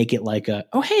just make it like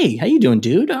oh hey, how you doing,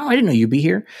 dude? Oh, I didn't know you'd be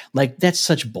here. Like that's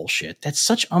such bullshit. That's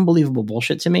such unbelievable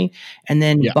bullshit to me. And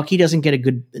then Bucky doesn't get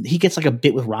he gets like a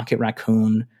bit with Rocket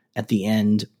Raccoon at the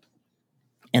end.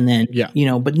 And then,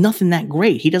 but nothing that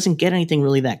great. He doesn't get anything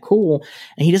really that cool.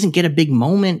 And he doesn't get a big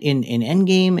moment in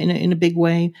Endgame in a big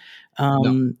way.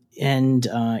 No. And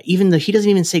even he doesn't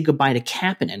even say goodbye to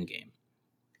Cap in Endgame.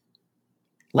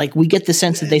 Like we get the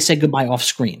sense that they said goodbye off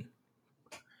screen.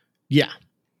 Yeah.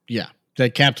 Yeah.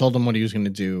 That Cap told him what he was going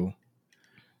to do.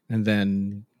 And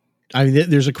then, I mean,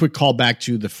 there's a quick call back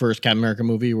to the first Captain America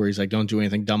movie where he's like, don't do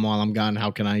anything dumb while I'm gone.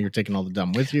 How can I? You're taking all the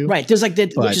dumb with you. Right. There's like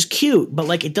that, which is cute, but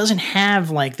like, it doesn't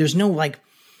have like, there's no like.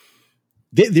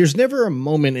 There's never a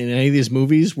moment in any of these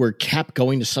movies where Cap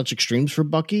going to such extremes for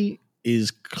Bucky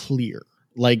is clear.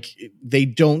 Like they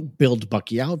don't build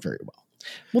Bucky out very well.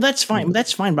 Well, that's fine.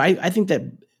 That's fine. But I think that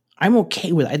I'm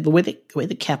okay with it. The way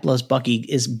that Cap loves Bucky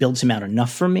builds him out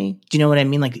enough for me. Do you know what I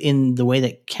mean? Like in the way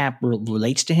that Cap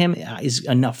relates to him is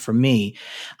enough for me.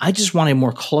 I just wanted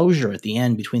more closure at the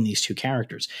end between these two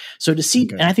characters. So to see,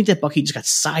 and I think that Bucky just got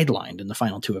sidelined in the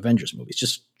final two Avengers movies,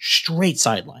 just straight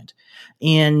sidelined.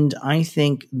 And I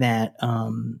think that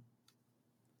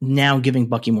now giving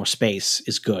Bucky more space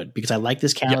is good because I like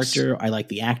this character. Yes. I like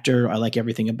the actor. I like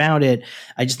everything about it.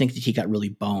 I just think that he got really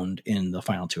boned in the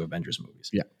final two Avengers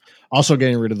movies. Yeah. Also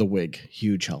getting rid of the wig.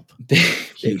 Huge help.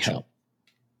 Huge help.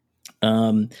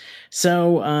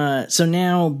 So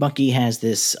now Bucky has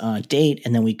this date,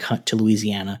 and then we cut to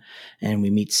Louisiana and we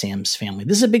meet Sam's family.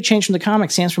 This is a big change from the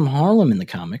comics. Sam's from Harlem in the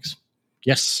comics.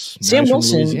 Yes. Sam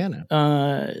Wilson, Louisiana.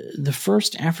 The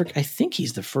first I think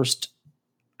he's the first.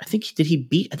 I think he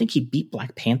beat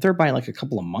Black Panther by like a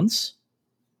couple of months.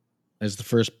 As the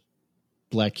first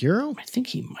Black hero? I think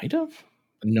he might have.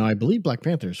 No, I believe Black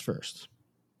Panther is first.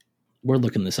 We're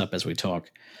looking this up as we talk.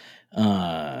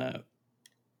 I'm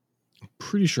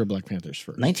pretty sure Black Panther's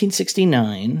first.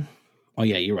 1969. Oh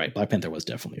yeah, you're right. Black Panther was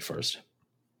definitely first.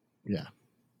 Yeah.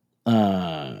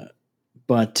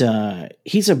 But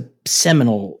he's a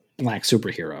seminal black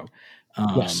superhero.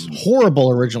 Yes. Horrible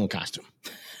original costume.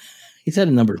 He's had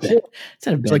a number of bed.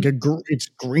 It's like it's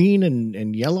green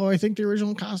and yellow. I think the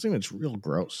original costume. It's real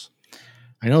gross.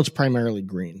 I know it's primarily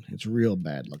green. It's real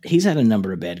bad looking. He's had a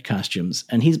number of bad costumes,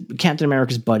 and he's Captain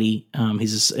America's buddy.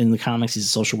 In the comics, he's a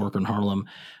social worker in Harlem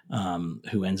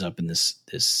who ends up in this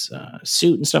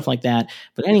suit and stuff like that.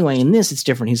 But anyway, in this, it's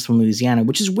different. He's from Louisiana,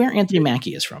 which is where Anthony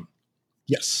Mackie is from.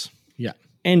 Yes. Yeah.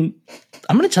 And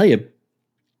I'm going to tell you,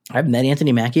 I've met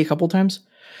Anthony Mackie a couple of times.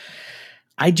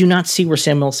 I do not see where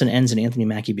Sam Wilson ends and Anthony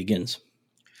Mackie begins.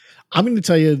 I'm going to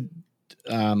tell you,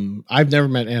 I've never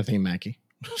met Anthony Mackie,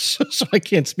 so I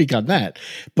can't speak on that.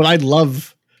 But I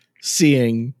love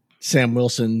seeing Sam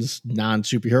Wilson's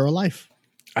non-superhero life.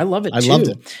 I love it. I loved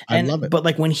it. I love it. But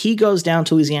like when he goes down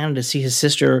to Louisiana to see his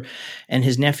sister and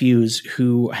his nephews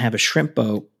who have a shrimp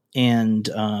boat, and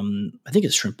I think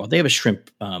it's shrimp boat. They have a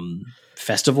shrimp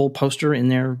festival poster in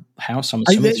their house. I'm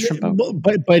assuming it's a shrimp boat.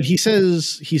 But he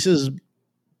says.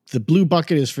 The blue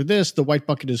bucket is for this. The white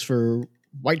bucket is for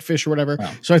whitefish or whatever.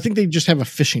 Wow. So I think they just have a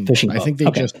fishing boat. I think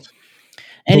they just.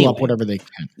 pull up whatever they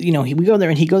can. We go there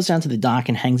and he goes down to the dock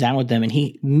and hangs out with them, and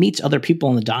he meets other people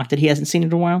on the dock that he hasn't seen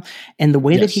in a while. And the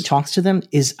way that he talks to them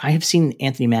is, I have seen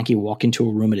Anthony Mackie walk into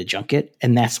a room at a junket,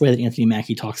 and that's the way that Anthony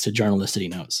Mackie talks to journalists that he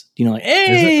knows. Like,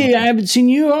 hey, I haven't seen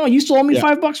you. Oh, you still owe me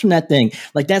 $5 from that thing.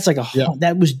 Like, that's like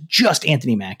that was just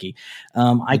Anthony Mackie.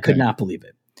 I could not believe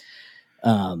it.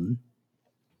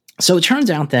 So it turns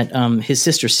out that his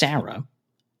sister Sarah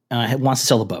wants to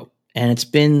sell the boat. And it's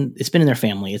been in their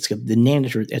family. It's named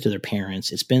after their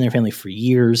parents. It's been in their family for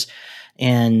years,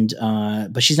 and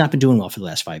but she's not been doing well for the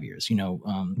last 5 years.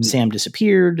 Sam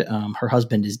disappeared. Her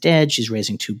husband is dead. She's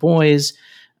raising 2 boys.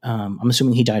 I'm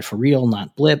assuming he died for real,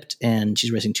 not blipped. And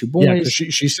she's raising 2 boys. Yeah,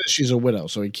 she says she's a widow,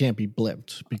 so he can't be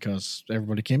blipped because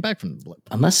everybody came back from the blip.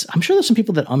 Unless I'm sure there's some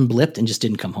people that unblipped and just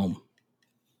didn't come home.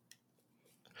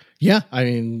 Yeah, I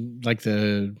mean, like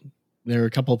there are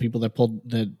a couple of people that pulled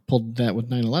that with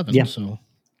 9/11. Yeah. So,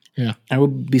 yeah. I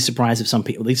would be surprised if some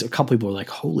people, at least a couple people, were like,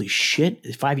 "Holy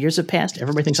shit! 5 years have passed.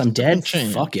 Everybody thinks I'm dead.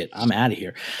 Fuck it, I'm out of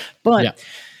here." But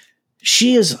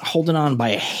she is holding on by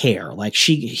a hair. Like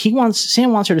Sam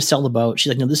wants her to sell the boat. She's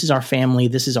like, "No, this is our family.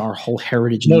 This is our whole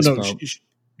heritage." No, he doesn't. Oh,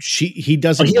 he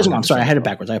doesn't want. I'm sorry, I had it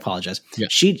backwards. I apologize. Yeah.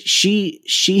 She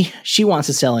wants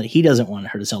to sell it. He doesn't want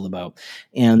her to sell the boat.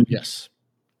 And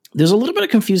there's a little bit of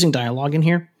confusing dialogue in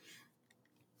here.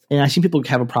 And I've seen people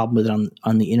have a problem with it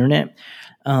on the internet.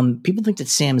 People think that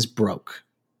Sam is broke.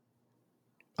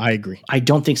 I agree. I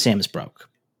don't think Sam is broke.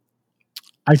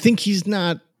 I think he's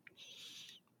not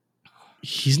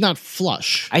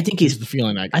flush. I think he's the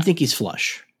feeling I got. I think he's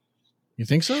flush. You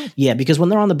think so? Yeah, because when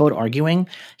they're on the boat arguing,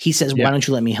 he says, "Why don't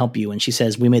you let me help you?" And she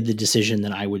says, "We made the decision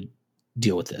that I would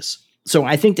deal with this." So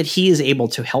I think that he is able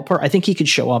to help her. I think he could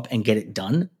show up and get it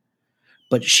done.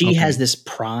 But she has this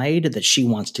pride that she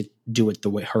wants to do it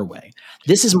her way.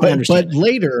 This is my understanding.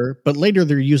 But later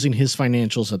they're using his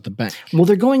financials at the bank. Well,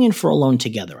 they're going in for a loan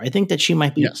together. I think that she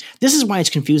might be. Yes. This is why it's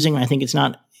confusing. I think it's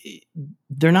not.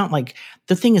 They're not like,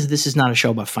 the thing is, this is not a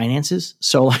show about finances.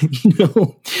 So,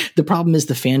 the problem is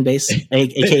the fan base,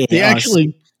 aka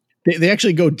They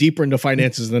actually go deeper into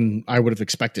finances than I would have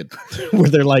expected, where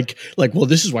they're like, well,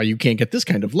 this is why you can't get this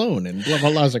kind of loan, and blah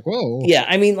blah blah. I was like, whoa, yeah.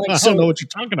 I mean, I don't know what you're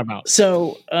talking about.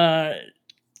 So,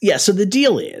 So the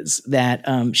deal is that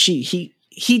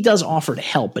he does offer to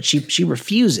help, but she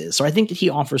refuses. So I think that he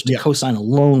offers to co-sign a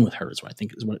loan with her. Is what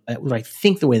I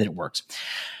think the way that it works.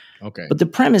 Okay, but the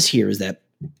premise here is that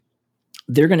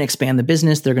they're going to expand the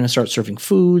business. They're going to start serving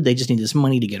food. They just need this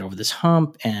money to get over this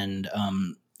hump, and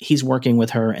he's working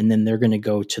with her, and then they're going to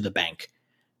go to the bank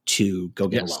to go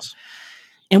get a loan.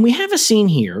 And we have a scene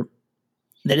here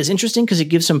that is interesting because it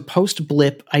gives some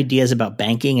post-blip ideas about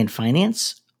banking and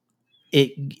finance.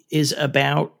 It is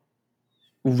about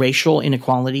racial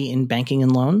inequality in banking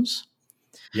and loans.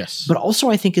 Yes. But also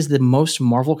I think is the most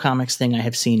Marvel Comics thing I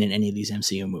have seen in any of these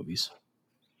MCU movies.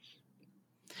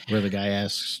 Where the guy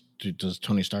asks, does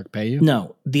Tony Stark pay you?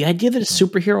 No. The idea that a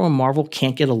superhero in Marvel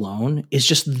can't get a loan is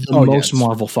just the most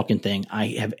Marvel fucking thing I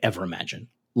have ever imagined.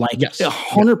 Like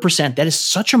 100%. That is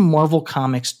such a Marvel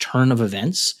Comics turn of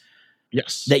events.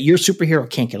 Yes. That your superhero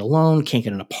can't get a loan, can't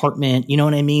get an apartment. You know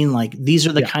what I mean? Like, these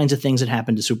are the kinds of things that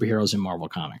happen to superheroes in Marvel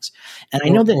Comics. And I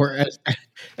know that, or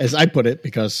as I put it,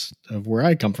 because of where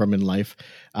I come from in life,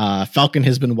 Falcon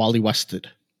has been Wally Wested.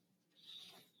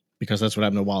 Because that's what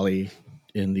happened to Wally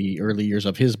in the early years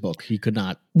of his book. He could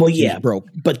not. Well, he was broke.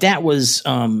 But that was,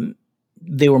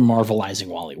 they were Marvelizing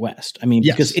Wally West. I mean,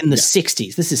 because in the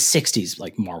 60s, this is 60s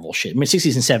like Marvel shit. I mean,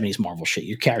 60s and 70s Marvel shit.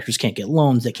 Your characters can't get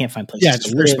loans. They can't find places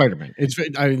to live. Yeah, it's for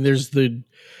Spider-Man. There's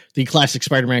the classic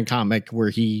Spider-Man comic where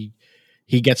he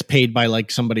gets paid by like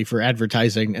somebody for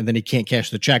advertising, and then he can't cash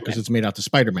the check because it's made out to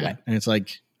Spider-Man. Right. And it's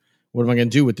like, what am I going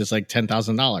to do with this like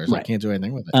 $10,000? Right. I can't do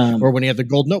anything with it. Or when he had the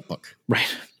gold notebook. Right.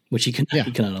 Which he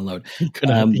cannot unload.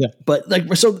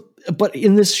 But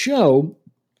in this show,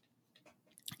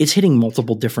 it's hitting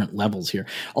multiple different levels here.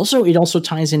 Also, it also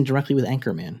ties in directly with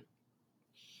Anchorman.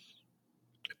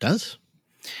 It does.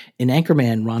 In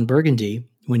Anchorman, Ron Burgundy,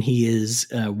 when he is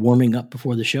warming up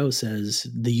before the show, says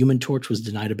the Human Torch was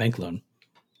denied a bank loan.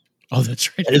 Oh,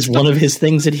 that's right. That is one of his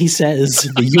things that he says.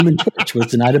 The Human Torch was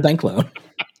denied a bank loan.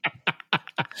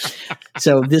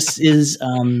 So this is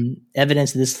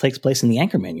evidence that this takes place in the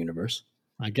Anchorman universe.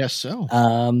 I guess so.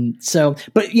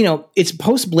 But it's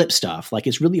post-blip stuff. Like,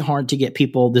 it's really hard to get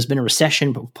people. There's been a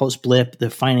recession post-blip. The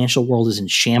financial world is in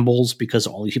shambles because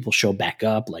all these people show back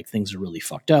up. Like, things are really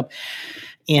fucked up.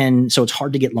 And so it's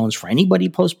hard to get loans for anybody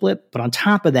post-blip. But on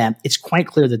top of that, it's quite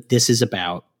clear that this is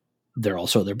about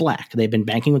they're black. They've been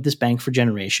banking with this bank for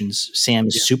generations. Sam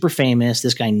is super famous.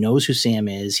 This guy knows who Sam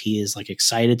is. He is like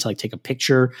excited to like take a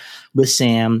picture with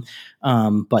Sam,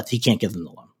 but he can't give them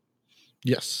the loan.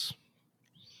 Yes.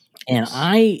 And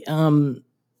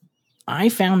I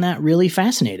found that really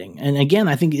fascinating. And again,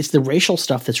 I think it's the racial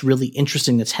stuff that's really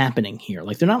interesting that's happening here.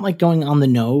 Like they're not like going on the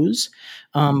nose,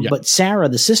 but Sarah,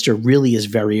 the sister, really is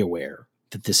very aware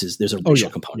that there's a racial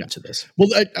component to this. Well,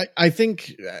 I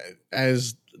think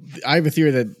as I have a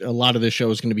theory that a lot of this show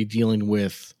is going to be dealing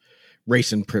with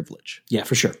race and privilege. Yeah,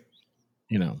 for sure.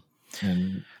 You know,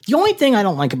 and the only thing I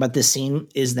don't like about this scene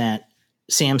is that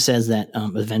Sam says that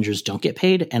Avengers don't get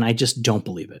paid, and I just don't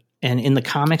believe it. And in the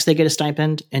comics, they get a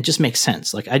stipend, and it just makes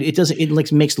sense. Like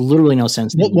it makes literally no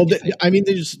sense. Well, I mean,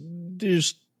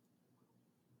 there's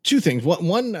two things.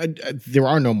 One, there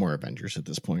are no more Avengers at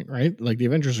this point, right? Like the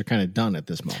Avengers are kind of done at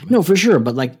this moment. No, for sure.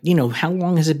 But like, you know, how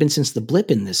long has it been since the blip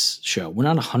in this show? We're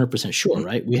not 100% sure,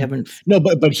 right? We haven't. No,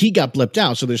 but he got blipped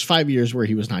out. So there's 5 years where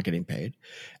he was not getting paid.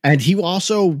 And he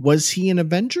also, was he an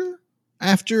Avenger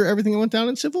after everything that went down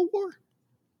in Civil War?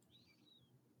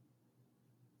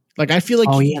 Like, I feel like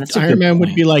Iron Man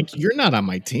would be like, you're not on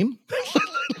my team.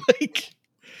 Like,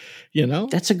 you know,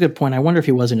 that's a good point. I wonder if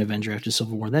he was an Avenger after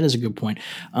Civil War. That is a good point.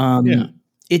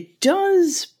 It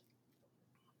does.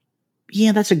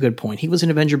 Yeah, that's a good point. He was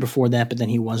an Avenger before that, but then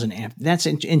he wasn't. That's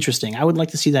interesting. I would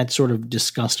like to see that sort of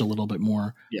discussed a little bit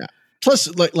more. Yeah.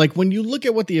 Plus, like when you look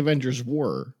at what the Avengers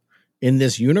were in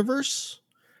this universe,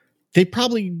 they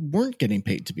probably weren't getting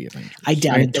paid to be Avengers. I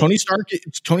doubt it. Tony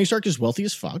Stark is wealthy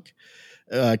as fuck.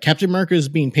 Captain America is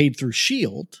being paid through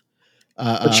S.H.I.E.L.D.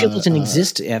 But S.H.I.E.L.D. doesn't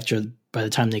exist by the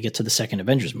time they get to the second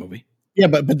Avengers movie. Yeah,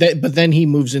 but then he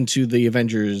moves into the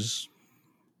Avengers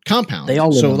compound. They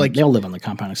all live on the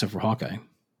compound except for Hawkeye.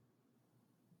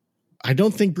 I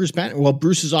don't think Bruce Banner. Well,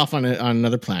 Bruce is off on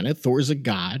another planet. Thor is a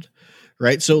god,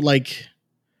 right? So like,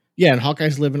 yeah, and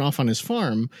Hawkeye's living off on his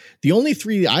farm. The only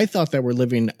three I thought that were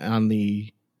living on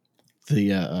the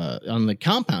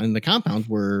compound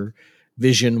were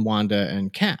Vision, Wanda,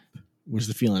 and Cap. Was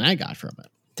the feeling I got from it.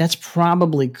 That's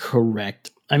probably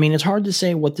correct. I mean, it's hard to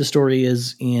say what the story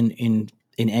is in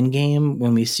Endgame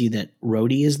when we see that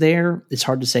Rhodey is there. It's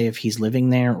hard to say if he's living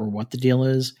there or what the deal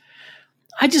is.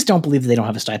 I just don't believe that they don't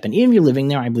have a stipend. Even if you're living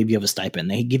there, I believe you have a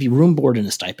stipend. They give you room, board, and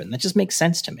a stipend. That just makes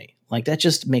sense to me. Like, that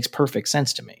just makes perfect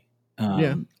sense to me.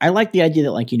 I like the idea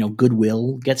that, like, you know,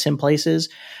 goodwill gets him places.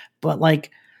 But,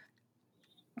 like,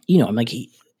 you know, I'm like...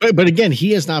 But again,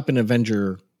 he has not been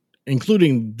Avenger,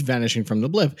 including vanishing from the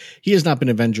blip. He has not been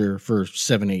Avenger for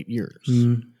 7-8 years.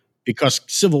 Mm-hmm. Because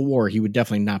Civil War, he would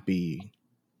definitely not be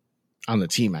on the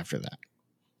team after that.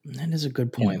 That is a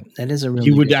good point. Yeah. That is a really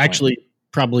He would good actually point.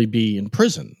 Probably be in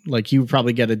prison. Like, he would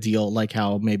probably get a deal like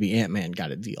how maybe Ant-Man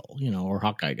got a deal, you know, or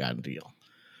Hawkeye got a deal.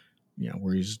 You know,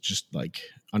 where he's just like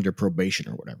under probation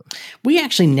or whatever. We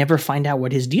actually never find out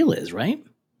what his deal is, right?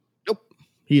 Nope.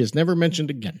 He is never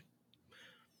mentioned again.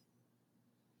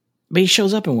 But he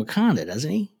shows up in Wakanda, doesn't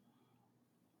he?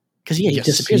 Because he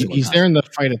disappears. He's there in the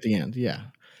fight at the end. Yeah,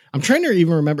 I'm trying to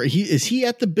even remember. Is he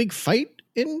at the big fight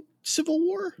in Civil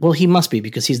War? Well, he must be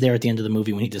because he's there at the end of the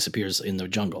movie when he disappears in the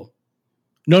jungle.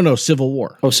 No, Civil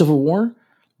War. Oh, Civil War,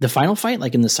 the final fight,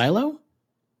 like in the silo.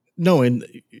 No,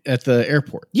 at the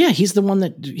airport. Yeah, he's the one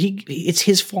that it's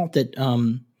his fault that.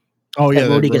 Oh yeah, that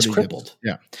Rhodey gets crippled.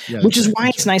 Yeah, which is why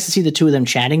it's nice to see the two of them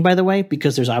chatting. By the way,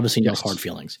 because there's obviously no hard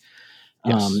feelings.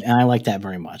 Yes. And I like that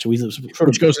very much. Which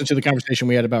goes into the conversation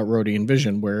we had about Rhodey and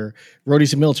Vision, where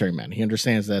Rhodey's a military man. He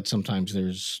understands that sometimes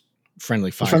there's friendly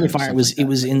fire. Friendly fire was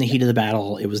in the heat of the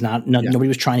battle. It was not nobody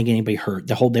was trying to get anybody hurt.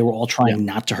 They were all trying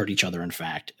not to hurt each other. In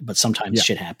fact, but sometimes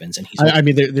shit happens. And I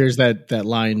mean, there's that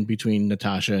line between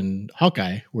Natasha and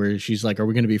Hawkeye where she's like, "Are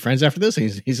we going to be friends after this?"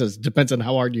 And he says, "Depends on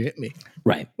how hard you hit me."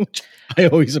 Right. I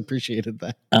always appreciated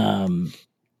that.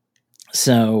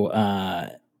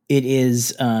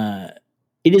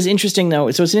 It is interesting, though.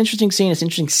 So it's an interesting scene. It's an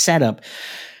interesting setup.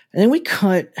 And then we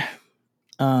cut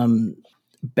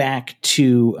back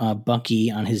to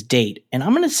Bucky on his date. And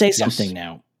I'm going to say something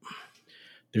now.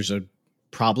 There's a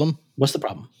problem. What's the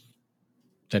problem?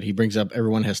 That he brings up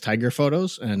everyone has Tiger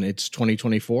photos, and it's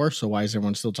 2024. So why is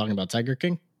everyone still talking about Tiger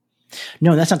King?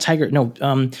 No, that's not Tiger. No,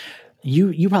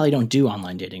 you probably don't do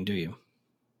online dating, do you?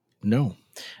 No.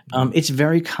 It's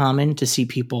very common to see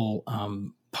people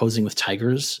posing with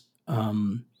tigers.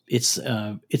 It's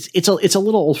a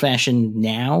little old fashioned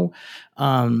now,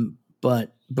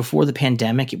 but before the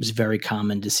pandemic, it was very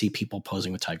common to see people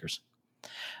posing with tigers.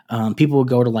 People would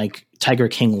go to like Tiger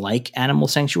King like animal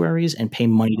sanctuaries and pay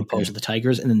money to pose with the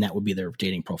tigers, and then that would be their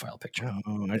dating profile picture.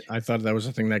 Oh, I thought that was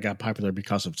a thing that got popular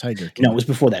because of Tiger King. No, it was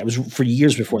before that. It was for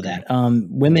years before that.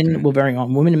 Women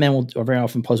and men will very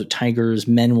often pose with tigers.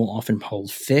 Men will often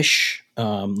pose fish.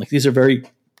 Like these are very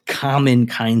common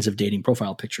kinds of dating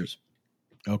profile pictures.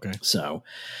 Okay. So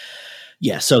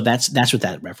yeah, so that's what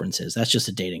that reference is. That's just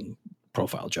a dating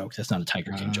profile joke. That's not a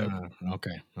Tiger King joke.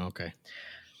 Okay.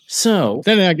 So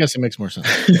then I guess it makes more sense.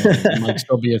 It might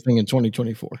still be a thing in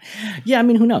 2024. Yeah, I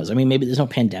mean, who knows? I mean, maybe there's no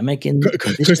pandemic in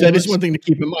because that is one thing to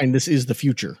keep in mind. This is the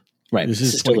future, right? This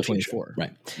is 2024,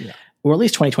 right? Yeah, or at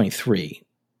least 2023.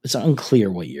 It's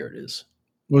unclear what year it is.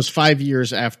 It was 5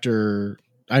 years after.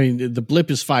 I mean, the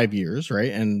blip is 5 years,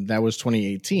 right? And that was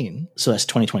 2018. So that's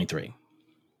 2023.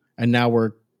 And now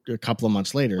we're a couple of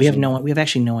months later. We have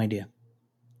actually no idea.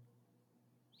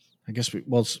 I guess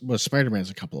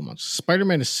Spider-Man's a couple of months.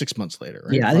 Spider-Man is 6 months later,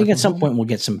 right? Yeah, I think at some point we'll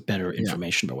get some better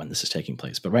information about when this is taking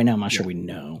place. But right now, I'm not sure we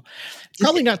know.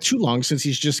 Probably not too long since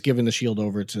he's just given the shield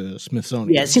over to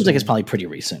Smithsonian. Yeah, it seems like it's probably pretty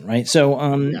recent, right?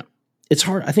 So it's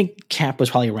hard. I think Cap was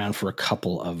probably around for a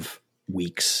couple of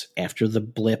weeks after the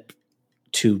blip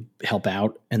to help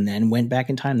out and then went back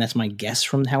in time. That's my guess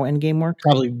from how Endgame worked.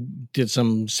 Probably did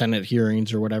some Senate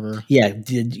hearings or whatever. Yeah,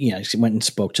 went and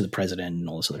spoke to the president and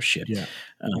all this other shit. Yeah.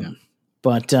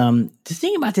 But the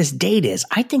thing about this date is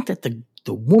I think that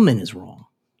the woman is wrong.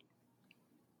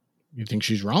 You think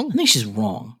she's wrong? I think she's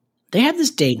wrong. They have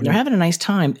this date and they're having a nice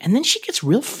time, and then she gets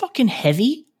real fucking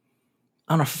heavy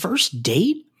on a first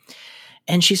date.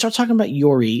 And she starts talking about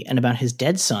Yori and about his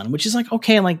dead son, which is like,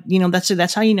 okay, like,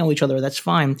 that's how you know each other. That's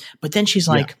fine. But then she's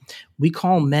like, we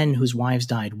call men whose wives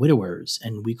died widowers,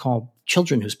 and we call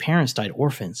children whose parents died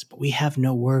orphans, but we have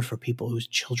no word for people whose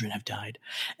children have died.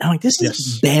 And I'm like, this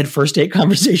is bad first date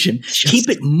conversation. Yes. Keep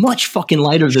it much fucking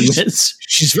lighter than this.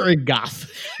 She's very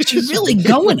goth. She's really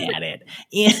going at it.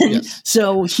 And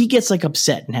so he gets like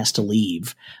upset and has to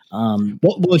leave.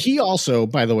 Well, he also,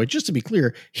 by the way, just to be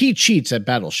clear, he cheats at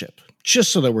Battleship.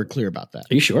 Just so that we're clear about that.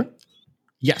 Are you sure?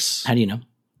 Yes. How do you know?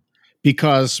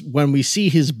 Because when we see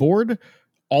his board,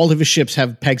 all of his ships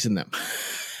have pegs in them.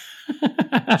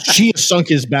 She has sunk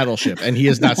his battleship, and he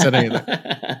has not said anything.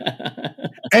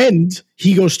 And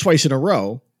he goes twice in a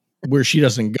row where she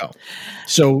doesn't go.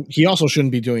 So he also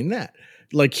shouldn't be doing that.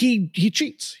 Like he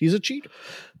cheats. He's a cheater.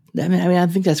 I mean, I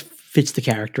think that fits the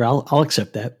character. I'll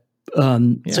accept that.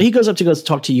 So he goes up to go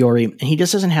talk to Yori, and he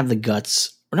just doesn't have the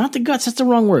guts. Or not the guts, that's the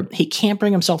wrong word. He can't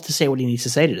bring himself to say what he needs to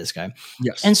say to this guy.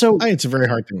 Yes. And so it's a very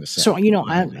hard thing to say. So, I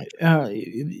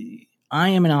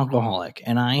am an alcoholic,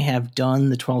 and I have done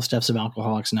the 12 steps of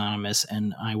Alcoholics Anonymous,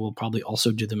 and I will probably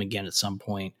also do them again at some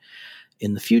point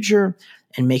in the future.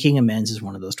 And making amends is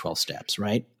one of those 12 steps,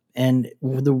 right? And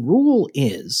the rule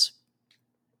is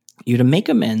you're to make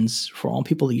amends for all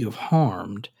people that you have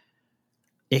harmed,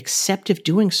 except if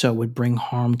doing so would bring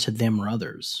harm to them or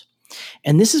others.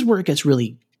 And this is where it gets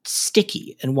really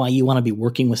sticky and why you want to be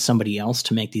working with somebody else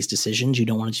to make these decisions. You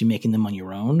don't want to be making them on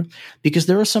your own, because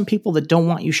there are some people that don't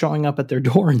want you showing up at their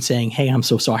door and saying, hey, I'm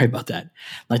so sorry about that.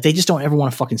 Like they just don't ever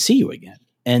want to fucking see you again.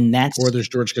 And that's, or there's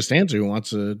George Costanza who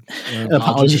wants an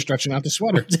apology for stretching out the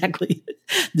sweater. Exactly.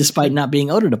 Despite not being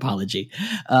owed an apology.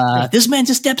 This man's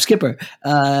a step skipper.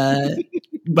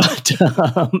 But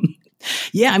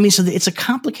yeah, I mean, so it's a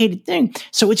complicated thing.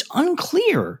 So it's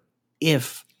unclear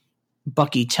if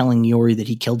Bucky telling Yori that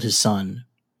he killed his son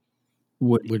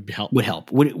would help.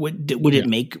 Would it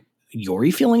make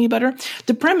Yori feel any better?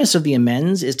 The premise of the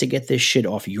amends is to get this shit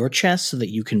off your chest so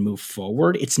that you can move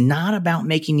forward. It's not about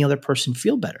making the other person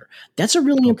feel better. That's a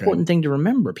really important thing to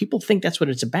remember. People think that's what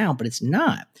it's about, but it's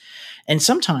not. And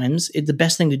sometimes the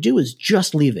best thing to do is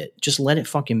just leave it. Just let it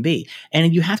fucking be.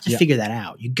 And you have to figure that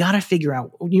out. You got to figure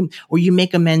out, or you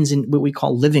make amends in what we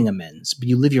call living amends, but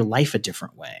you live your life a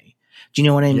different way. Do you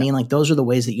know what I mean? Like those are the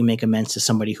ways that you make amends to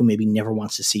somebody who maybe never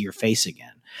wants to see your face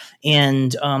again.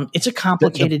 And it's a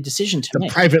complicated decision to make.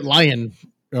 The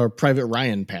Private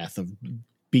Ryan path of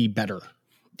be better.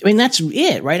 I mean, that's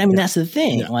it, right? I mean, that's the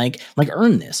thing. Yeah. Like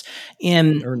earn this.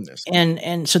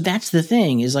 And so that's the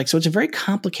thing is like, so it's a very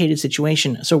complicated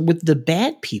situation. So with the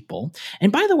bad people,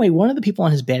 and by the way, one of the people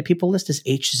on his bad people list is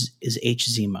H.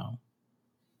 Zemo.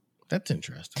 That's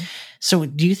interesting. So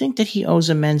do you think that he owes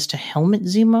amends to Helmut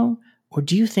Zemo? Or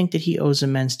do you think that he owes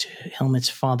amends to Helmut's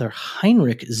father,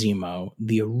 Heinrich Zemo,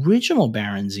 the original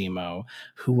Baron Zemo,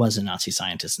 who was a Nazi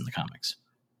scientist in the comics?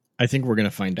 I think we're going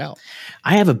to find out.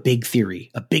 I have a big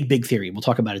theory, a big theory. We'll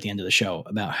talk about it at the end of the show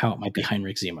about how it might be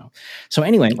Heinrich Zemo. So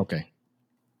anyway.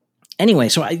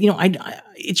 So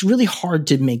it's really hard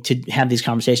to have these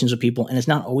conversations with people, and it's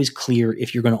not always clear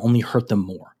if you're going to only hurt them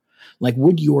more. Like,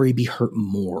 would Yori be hurt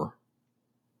more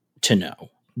to know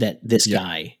that this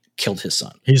guy killed his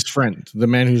son? His friend, the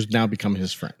man who's now become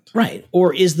his friend. Right.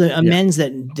 Or is the amends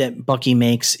that Bucky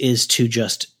makes is to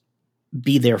just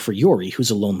be there for Yori,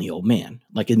 who's a lonely old man.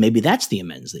 Like, maybe that's the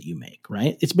amends that you make,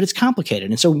 right? But it's complicated.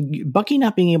 And so Bucky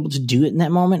not being able to do it in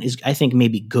that moment is, I think,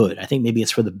 maybe good. I think maybe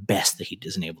it's for the best that he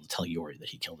isn't able to tell Yori that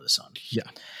he killed his son. Yeah.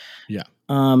 Yeah.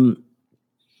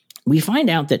 We find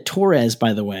out that Torres,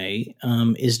 by the way,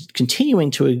 is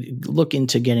continuing to look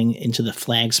into getting into the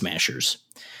Flag Smashers.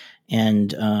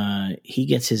 And he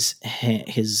gets his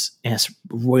ass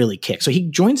royally kicked. So he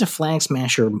joins a Flag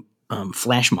Smasher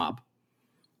flash mob.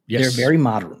 Yes. They're very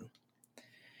modern.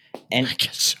 And I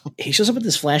guess so. He shows up at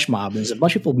this flash mob, and there's a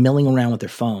bunch of people milling around with their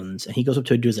phones. And he goes up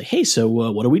to a dude and is like, hey, so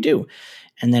what do we do?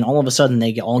 And then all of a sudden,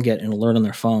 they all get an alert on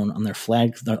their phone, on their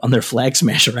Flag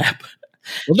Smasher app.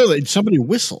 Well, no, somebody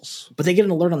whistles. But they get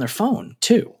an alert on their phone,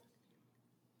 too.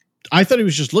 I thought he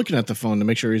was just looking at the phone to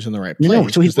make sure he's in the right place. No,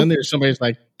 so then there's somebody's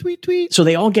like, tweet, tweet. So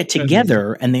they all get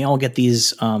together, and they all get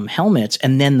these helmets,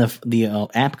 and then the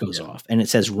app goes off, and it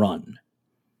says run.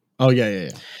 Oh, yeah.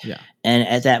 And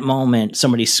at that moment,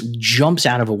 somebody jumps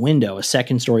out of a window, a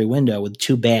second-story window, with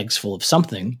 2 bags full of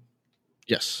something.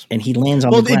 Yes. And he lands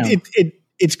on the ground.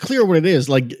 It's clear what it is.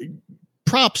 Like,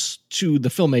 props to the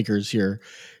filmmakers here.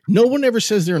 No one ever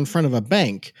says they're in front of a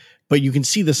bank, but you can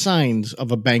see the signs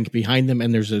of a bank behind them,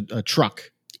 and there's a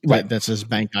truck that says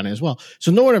bank on it as well.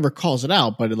 So no one ever calls it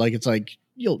out, but it's like,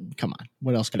 come on.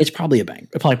 What else can it's probably a bank.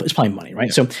 It's probably money, right?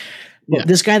 Yeah. So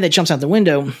this guy that jumps out the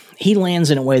window, he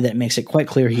lands in a way that makes it quite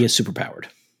clear he is superpowered.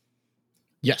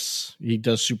 Yes, he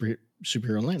does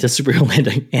superhero landing. Does superhero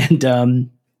landing. And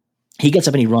he gets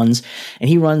up and he runs,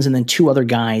 and then 2 other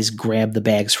guys grab the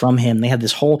bags from him. They have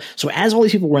this whole – so as all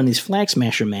these people wearing these Flag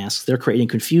Smasher masks, they're creating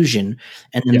confusion.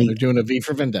 And then they're doing a V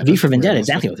for Vendetta. V for Vendetta,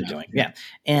 exactly what they're doing. Yeah.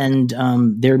 And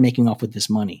they're making off with this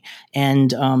money.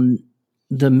 And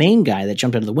the main guy that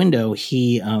jumped out of the window,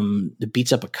 he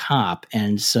beats up a cop.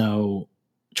 And so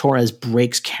Torres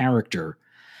breaks character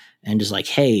and is like,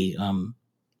 hey, I don't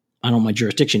know what my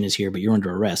jurisdiction is here, but you're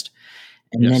under arrest.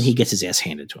 And then he gets his ass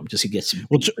handed to him.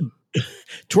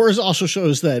 Torres also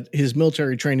shows that his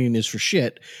military training is for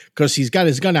shit because he's got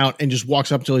his gun out and just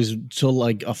walks up till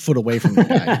like a foot away from the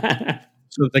guy.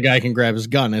 So that the guy can grab his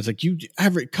gun. And it's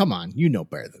like, come on, you know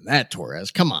better than that,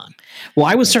 Torres. Come on. Well,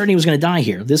 I was certain he was going to die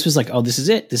here. This was like, oh, this is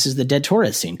it. This is the dead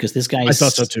Torres scene because this guy. I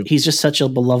thought so too. He's just such a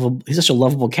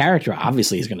lovable character.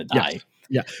 Obviously, he's going to die.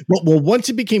 Yeah. Well, once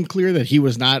it became clear that he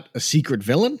was not a secret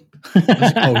villain,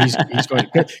 I was like, he's going,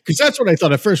 because that's what I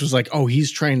thought at first was like, oh,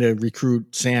 he's trying to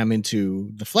recruit Sam into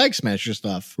the Flag Smasher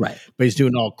stuff, right? But he's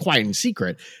doing it all quiet and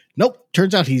secret. Nope.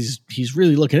 Turns out he's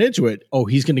really looking into it. Oh,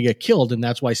 he's going to get killed, and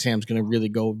that's why Sam's going to really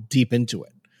go deep into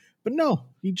it. But no,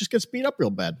 he just gets beat up real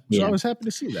bad. So I was happy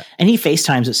to see that. And he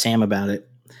FaceTimes with Sam about it,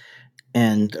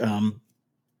 and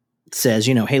says,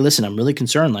 hey, listen, I'm really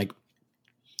concerned. Like,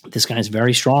 this guy's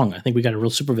very strong. I think we got a real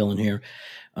supervillain here.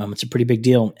 It's a pretty big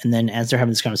deal. And then as they're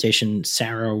having this conversation,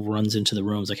 Sarah runs into the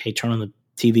room. It's like, hey, turn on the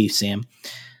TV, Sam.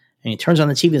 And he turns on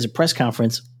the TV. There's a press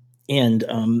conference, and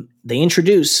they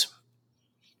introduce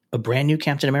a brand new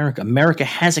Captain America. America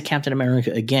has a Captain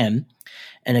America again,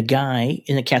 and a guy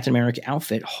in a Captain America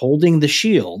outfit holding the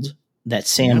shield that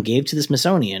Sam gave to the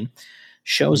Smithsonian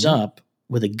shows up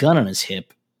with a gun on his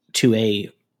hip to a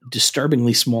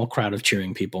disturbingly small crowd of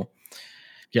cheering people.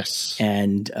 Yes.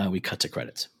 And we cut to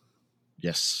credits.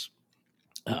 Yes.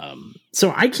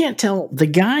 So I can't tell the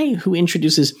guy who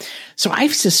introduces. So I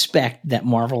suspect that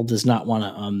Marvel does not want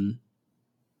to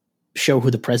show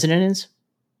who the president is.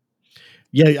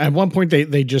 Yeah. At one point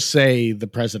they just say the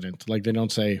president, like they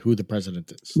don't say who the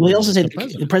president is. Well, they also say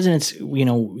the president's,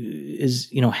 is,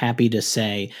 happy to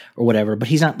say or whatever, but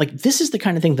he's not like, this is the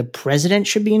kind of thing the president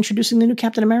should be introducing the new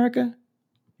Captain America.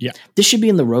 Yeah. This should be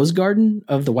in the Rose Garden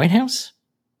of the White House.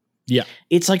 Yeah.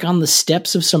 It's like on the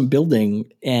steps of some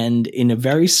building and in a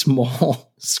very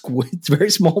small it's very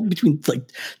small between like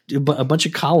a bunch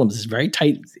of columns. It's a very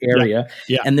tight area.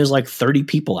 Yeah. And there's like 30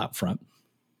 people out front.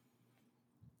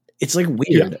 It's like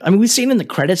weird. Yeah. I mean, we've seen in the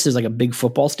credits, there's like a big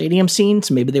football stadium scene.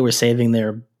 So maybe they were saving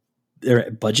their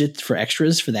budget for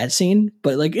extras for that scene,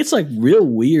 but like, it's like real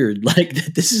weird. Like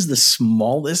this is the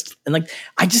smallest. And like,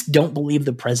 I just don't believe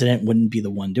the president wouldn't be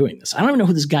the one doing this. I don't even know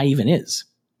who this guy even is.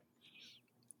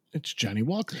 It's Johnny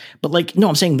Walker. But like, no,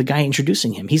 I'm saying the guy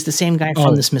introducing him. He's the same guy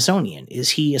from the Smithsonian. Is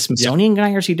he a Smithsonian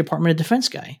guy or is he a Department of Defense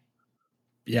guy?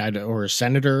 Yeah, or a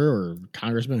senator or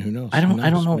congressman. Who knows? I don't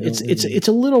know. It's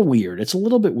a little weird. It's a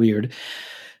little bit weird.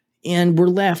 And we're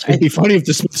left. It'd be funny if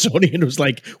the Smithsonian was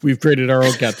like, we've created our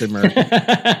own Captain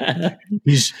America.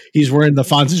 He's wearing the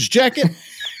Fonz's jacket.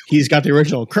 He's got the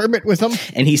original Kermit with him.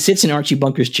 And he sits in Archie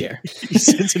Bunker's chair. He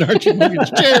sits in Archie Bunker's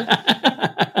chair.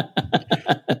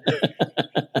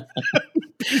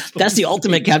 That's the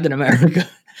ultimate Captain America.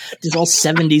 Just all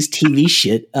 70s TV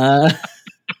shit.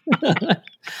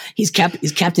 He's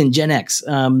Captain Gen X.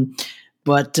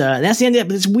 But that's the end of it.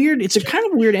 But it's weird. It's a kind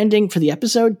of weird ending for the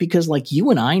episode because, like, you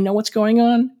and I know what's going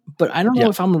on, but I don't know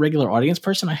if I'm a regular audience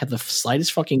person. I have the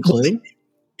slightest fucking clue.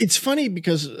 It's funny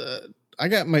because I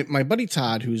got my buddy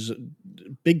Todd, who's a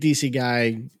big DC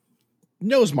guy,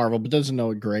 knows Marvel but doesn't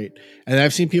know it great. And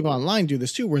I've seen people online do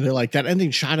this too, where they're like, that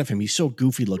ending shot of him, he's so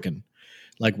goofy looking.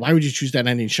 Like, why would you choose that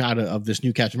ending shot of this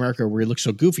new Captain America where he looks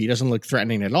so goofy? He doesn't look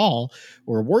threatening at all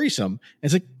or worrisome. And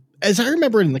it's like, as I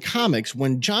remember in the comics,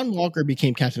 when John Walker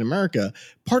became Captain America,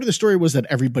 part of the story was that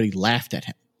everybody laughed at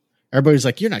him. Everybody's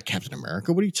like, you're not Captain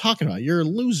America. What are you talking about? You're a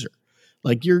loser.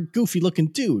 Like, you're a goofy looking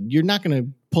dude. You're not going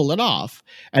to pull it off.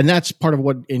 And that's part of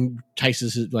what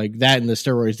entices, like, that and the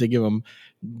steroids they give him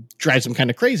drives him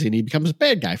kind of crazy. And he becomes a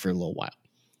bad guy for a little while,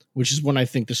 which is when I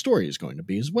think the story is going to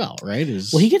be as well, right?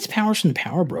 Well, he gets powers from the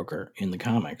Power Broker in the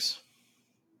comics.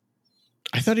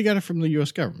 I thought he got it from the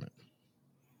U.S. government.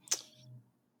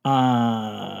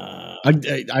 I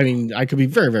mean, I could be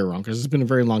very, very wrong because it's been a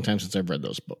very long time since I've read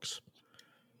those books.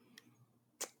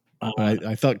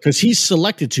 I thought because he's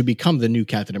selected to become the new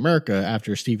Captain America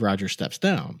after Steve Rogers steps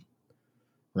down,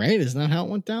 right? Isn't that how it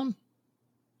went down?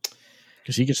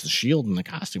 Because he gets the shield and the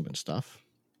costume and stuff.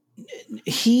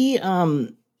 He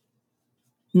gets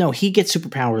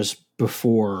superpowers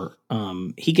before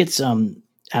he gets out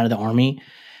of the army.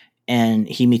 And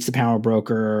he meets the Power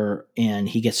Broker, and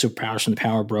he gets superpowers from the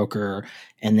Power Broker,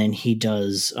 and then he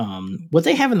does what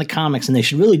they have in the comics, and they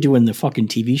should really do in the fucking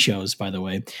TV shows, by the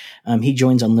way. He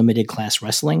joins Unlimited Class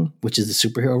Wrestling, which is the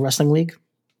superhero wrestling league.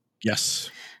 Yes.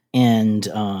 And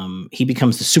he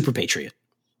becomes the Super Patriot.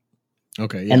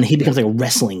 Okay. Yeah, and he becomes like a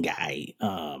wrestling guy.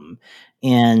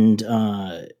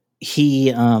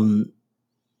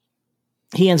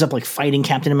 He ends up like fighting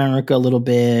Captain America a little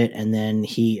bit, and then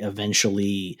he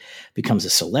eventually becomes a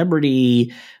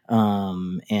celebrity.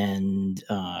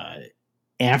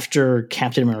 After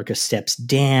Captain America steps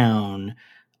down,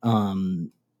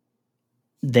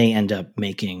 they end up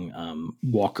making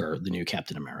Walker the new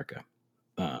Captain America.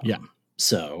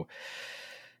 So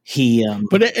he, and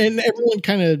everyone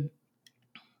kind of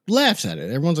laughs at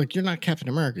it. Everyone's like, "You're not Captain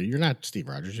America. You're not Steve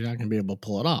Rogers. You're not going to be able to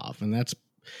pull it off." And that's.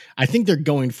 I think they're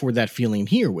going for that feeling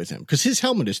here with him because his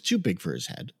helmet is too big for his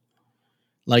head.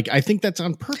 Like, I think that's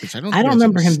on purpose. I don't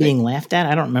remember him being laughed at.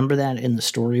 I don't remember that in the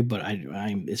story, but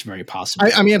it's very possible.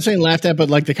 I mean, I'm saying laughed at,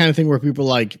 but like the kind of thing where people are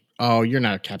like, "Oh, you're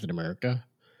not Captain America.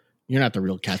 You're not the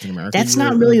real Captain America." That's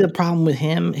not really the problem with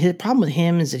him. His problem with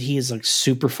him is that he is like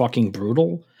super fucking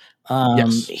brutal.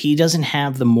 Yes. He doesn't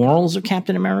have the morals of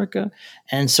Captain America,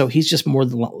 and so he's just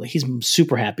he's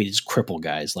super happy to just cripple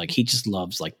guys. Like, he just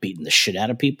loves like beating the shit out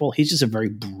of people. He's just a very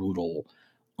brutal,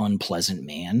 unpleasant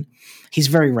man. He's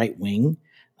very right wing,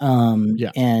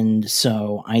 and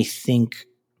so I think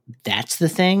that's the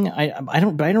thing. I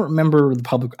don't remember the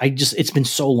public. It's been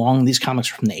so long. These comics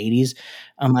are from the 80s.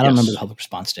 I don't remember the public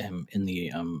response to him in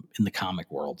the comic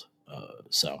world.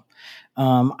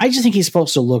 I just think he's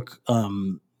supposed to look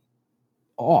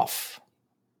off.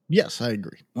 Yes, I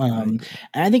agree. And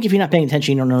I think if you're not paying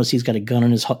attention, you don't notice he's got a gun on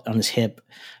his hip.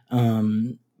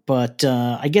 But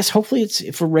I guess hopefully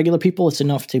for regular people, it's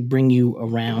enough to bring you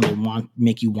around and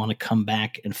make you want to come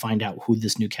back and find out who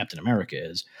this new Captain America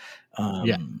is.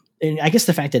 And I guess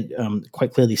the fact that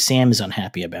quite clearly Sam is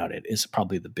unhappy about it is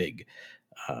probably the big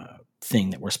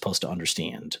thing that we're supposed to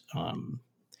understand.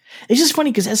 It's just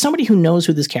funny because as somebody who knows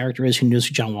who this character is, who knows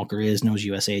who John Walker is, knows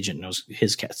U.S. Agent, knows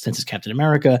since it's Captain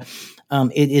America,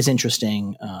 it is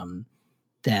interesting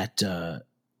that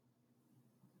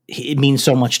it means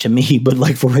so much to me, but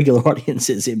like for regular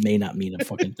audiences, it may not mean a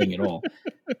fucking thing at all.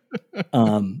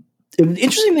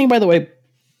 Interesting thing, by the way,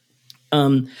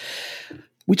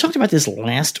 we talked about this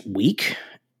last week,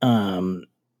 and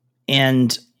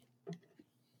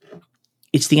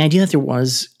it's the idea that there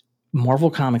was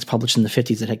Marvel comics published in the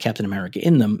 50s that had Captain America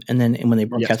in them. And then when they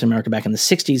brought Captain America back in the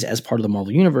 60s as part of the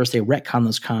Marvel Universe, they retconned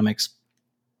those comics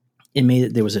and made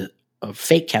it, there was a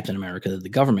fake Captain America that the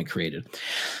government created.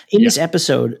 In this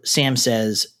episode, Sam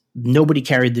says, nobody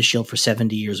carried the shield for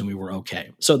 70 years and we were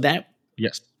okay. So that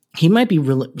he might be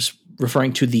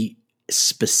referring to the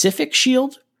specific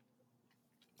shield,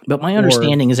 but my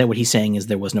understanding is that what he's saying is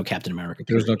there was no Captain America.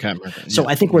 There was no Captain America. So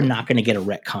I think we're not going to get a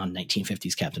retcon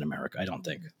 1950s Captain America. I don't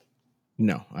think.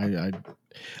 No,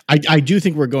 I do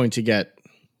think we're going to get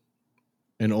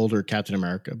an older Captain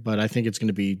America, but I think it's going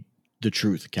to be the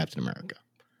truth Captain America.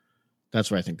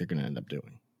 That's what I think they're going to end up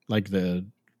doing. like that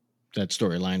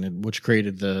storyline, which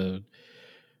created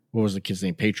what was the kid's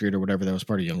name? Patriot or whatever, that was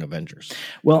part of Young Avengers.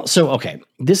 Well, so, okay,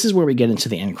 this is where we get into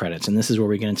the end credits, and this is where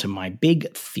we get into my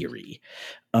big theory.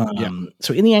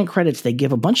 So in the end credits, they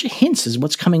give a bunch of hints as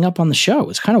what's coming up on the show.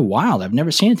 It's kind of wild. I've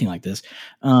never seen anything like this.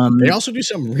 They also do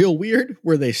something real weird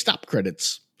where they stop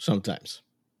credits sometimes.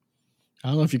 I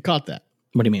don't know if you caught that.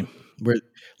 What do you mean? Where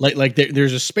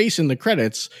there's a space in the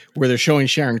credits where they're showing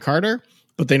Sharon Carter,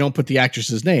 but they don't put the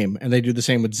actress's name, and they do the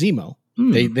same with Zemo.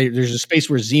 There's a space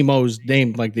where Zemo's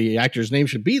name, like the actor's name,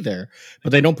 should be there,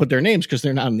 but they don't put their names because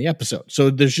they're not in the episode. So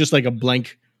there's just like a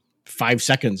blank 5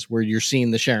 seconds where you're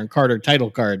seeing the Sharon Carter title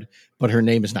card, but her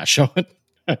name is not showing.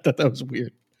 I thought that was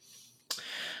weird.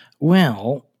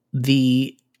 Well,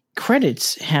 the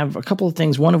credits have a couple of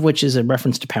things, one of which is a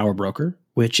reference to Power Broker,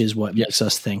 which is what makes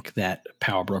us think that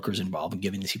Power Broker is involved in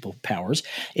giving these people powers.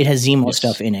 It has Zemo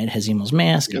stuff in it. It has Zemo's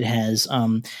mask. Yep.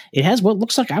 It has what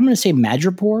looks like, I'm going to say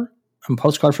Madripoor. A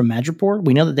postcard from Madripoor.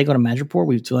 We know that they go to Madripoor.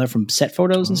 We've seen that from set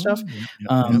photos and stuff.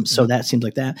 So that seems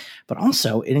like that. But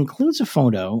also, it includes a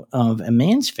photo of a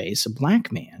man's face, a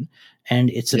black man,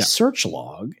 and it's a search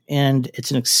log, and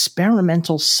it's an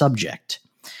experimental subject.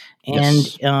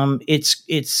 And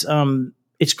it's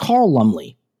Carl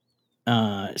Lumley.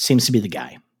 Seems to be the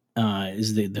guy.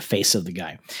 Is the face of the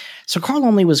guy. So Carl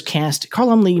Lumley was cast. Carl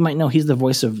Lumley, you might know, he's the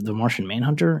voice of the Martian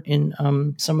Manhunter in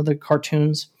some of the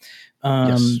cartoons.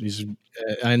 He's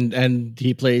and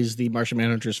he plays the Martian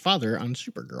Manhunter's father on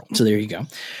Supergirl. So there you go.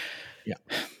 Yeah.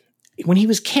 When he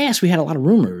was cast, we had a lot of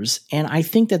rumors, and I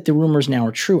think that the rumors now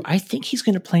are true. I think he's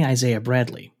going to play Isaiah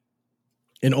Bradley.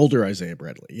 An older Isaiah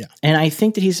Bradley, yeah. And I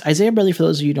think that he's Isaiah Bradley, for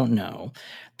those of you who don't know,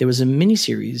 there was a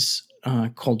miniseries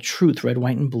called Truth, Red,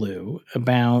 White, and Blue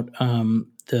about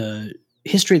the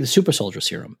history of the super soldier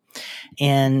serum.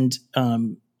 And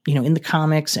in the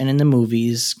comics and in the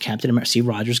movies, Captain America, Steve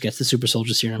Rogers gets the super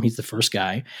soldier serum. He's the first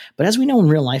guy. But as we know in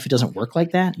real life, it doesn't work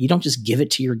like that. You don't just give it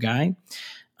to your guy.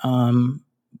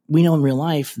 We know in real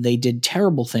life, they did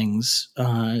terrible things,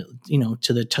 to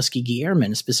the Tuskegee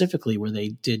Airmen specifically, where they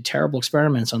did terrible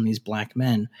experiments on these black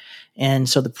men. And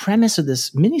so the premise of this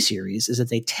miniseries is that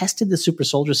they tested the super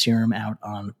soldier serum out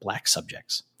on black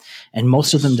subjects, and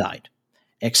most of them died.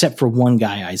 Except for one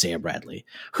guy, Isaiah Bradley,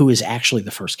 who is actually the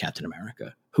first Captain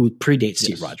America, who predates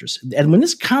Steve Rogers. And when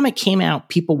this comic came out,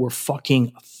 people were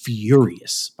fucking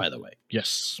furious, by the way.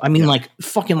 Yes. I mean,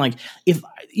 if,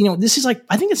 this is like,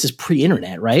 I think this is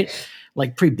pre-internet, right?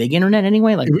 Like pre-big internet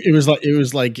anyway. Like it was like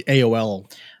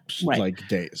AOL like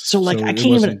days. So I can't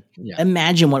even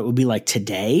imagine what it would be like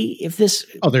today if this.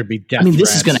 Oh, there'd be death. I mean,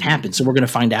 this is going to happen, so we're going to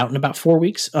find out in about 4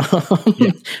 weeks.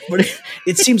 But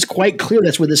it seems quite clear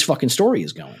that's where this fucking story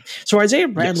is going. So Isaiah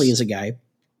Bradley is a guy.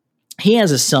 He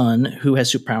has a son who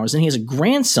has superpowers, and he has a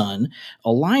grandson,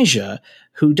 Elijah,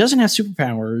 who doesn't have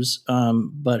superpowers,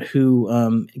 but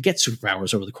who gets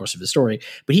superpowers over the course of his story.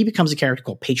 But he becomes a character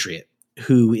called Patriot,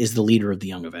 who is the leader of the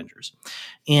Young Avengers.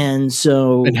 And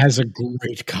so it has a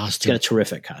great costume. It's got a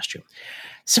terrific costume.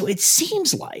 So it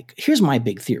seems like, here's my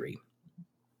big theory.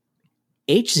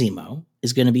 H. Zemo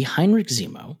is going to be Heinrich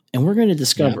Zemo, and we're going to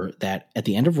discover that at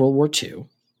the end of World War II.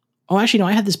 Oh, actually, no,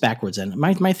 I had this backwards then.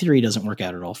 My theory doesn't work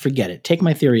out at all. Forget it. Take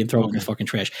my theory and throw it in the fucking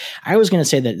trash. I was going to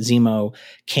say that Zemo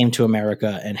came to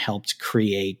America and helped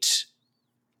create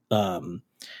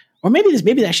or maybe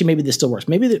this still works.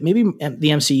 Maybe the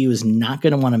MCU is not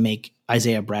going to want to make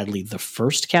Isaiah Bradley the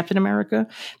first Captain America.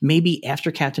 Maybe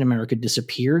after Captain America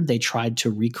disappeared, they tried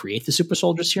to recreate the super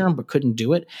soldier serum but couldn't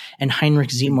do it. And Heinrich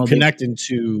Zemo connect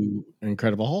into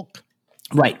Incredible Hulk,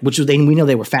 right? Which we know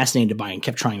they were fascinated by and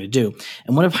kept trying to do.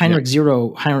 And what if Heinrich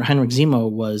Zemo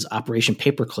was Operation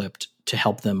Paperclipped to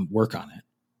help them work on it?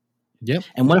 Yep.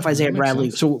 And what if Isaiah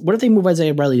Bradley? So what if they move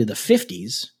Isaiah Bradley to the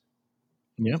 50s?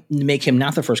 Yep. Make him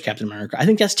not the first Captain America. I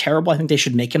think that's terrible. I think they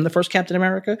should make him the first Captain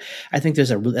America. I think that's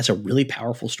a really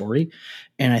powerful story,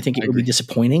 and I think it would be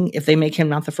disappointing if they make him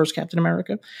not the first Captain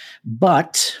America.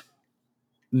 But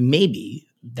maybe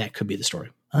that could be the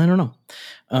story. I don't know.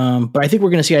 But I think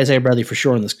we're going to see Isaiah Bradley for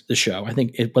sure on the show. I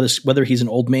think whether he's an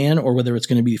old man or whether it's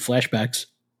going to be flashbacks,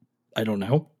 I don't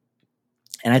know.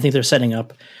 And I think they're setting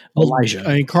up Elijah.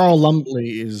 I mean, Carl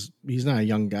Lumley he's not a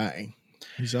young guy.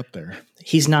 He's up there.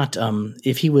 He's not.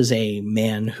 If he was a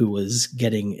man who was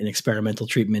getting an experimental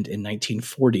treatment in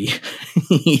 1940,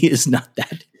 he's not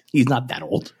that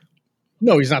old.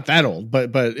 No, he's not that old.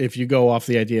 But if you go off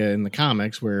the idea in the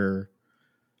comics where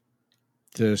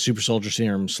the super soldier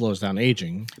serum slows down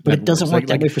aging, but it doesn't work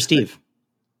that way for Steve.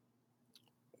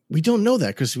 We don't know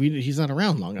that because he's not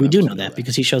around long enough. We do know that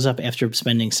because he shows up after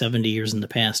spending 70 years in the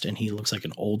past, and he looks like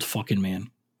an old fucking man.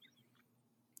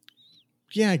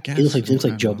 Yeah, I guess. He looks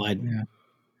like Joe Biden. Yeah.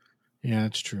 Yeah,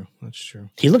 that's true. That's true.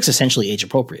 He looks essentially age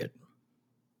appropriate.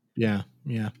 Yeah,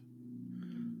 yeah.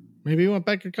 Maybe he went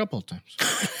back a couple of times.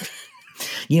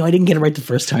 I didn't get it right the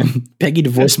first time. Peggy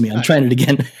divorced me. I'm trying it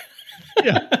again.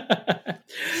 Yeah.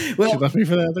 Well, she left me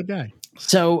for the other guy.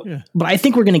 So, yeah. But I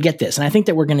think we're going to get this. And I think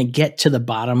that we're going to get to the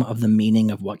bottom of the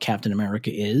meaning of what Captain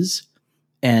America is.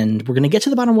 And we're going to get to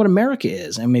the bottom of what America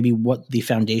is and maybe what the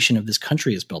foundation of this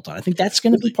country is built on. I think that's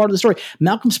going to be part of the story.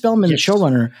 Malcolm Spellman, the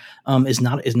showrunner,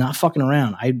 is not fucking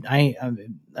around.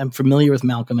 I'm familiar with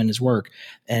Malcolm and his work,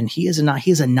 and he is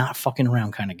a not fucking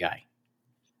around kind of guy.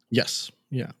 Yes.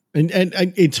 Yeah. And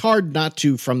it's hard not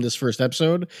to, from this first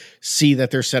episode, see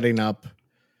that they're setting up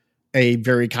a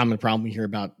very common problem we hear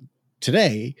about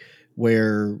today,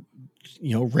 where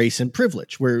race and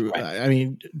privilege, where, right. I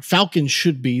mean, Falcon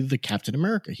should be the Captain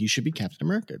America. He should be Captain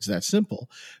America. It's that simple.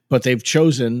 But they've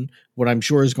chosen what I'm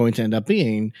sure is going to end up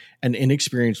being an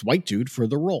inexperienced white dude for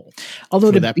the role.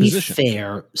 Although to be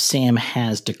fair, Sam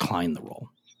has declined the role.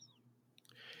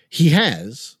 He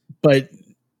has, but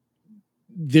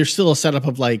there's still a setup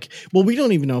of like, well, we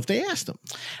don't even know if they asked him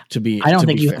to be. I don't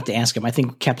think you have to ask him. I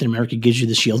think Captain America gives you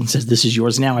the shield and says, "This is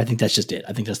yours now." I think that's just it.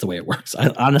 I think that's the way it works.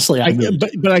 But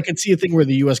I could see a thing where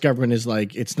the U.S. government is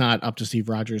like, it's not up to Steve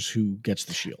Rogers who gets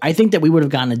the shield. I think that we would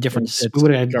have gotten a different. We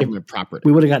would have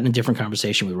gotten a different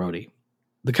conversation with Rhodey.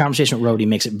 The conversation with Rhodey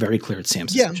makes it very clear it's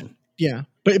Sam's decision. Yeah,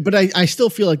 but I still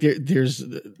feel like there's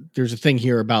a thing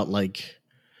here about like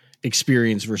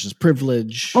experience versus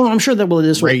privilege. Oh, I'm sure that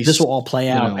this will all play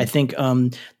out. I think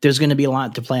there's going to be a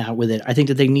lot to play out with it. I think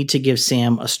that they need to give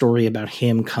Sam a story about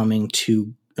him coming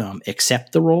to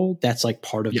accept the role. That's like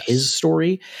part of his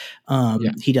story.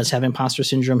 He does have imposter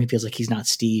syndrome. He feels like he's not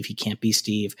Steve. He can't be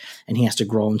Steve, and he has to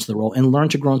grow into the role and learn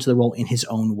to grow into the role in his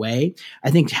own way. I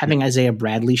think having Isaiah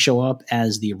Bradley show up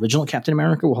as the original Captain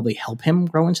America will probably help him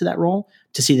grow into that role,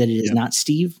 to see that it is not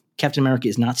Steve. Captain America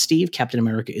is not Steve. Captain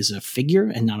America is a figure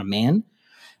and not a man.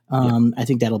 I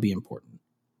think that'll be important.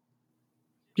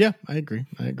 Yeah, I agree.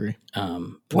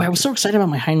 Boy, I was so excited about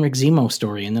my Heinrich Zemo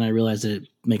story, and then I realized that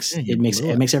it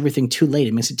makes everything too late.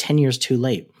 It makes it 10 years too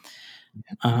late.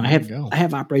 I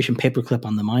have Operation Paperclip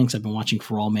on the mind because I've been watching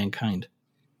For All Mankind.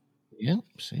 Yeah,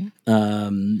 see,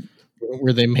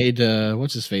 where they made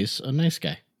what's his face a nice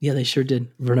guy. Yeah, they sure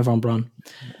did. Werner von Braun.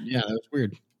 Yeah, that was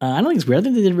weird. I don't think it's weird. I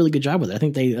think they did a really good job with it. I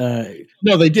think they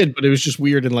no, they did, but it was just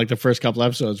weird in like the first couple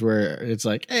episodes where it's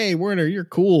like, "Hey, Werner, you're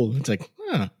cool." It's like,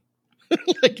 huh.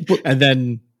 And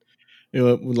then,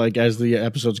 like as the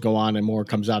episodes go on and more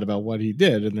comes out about what he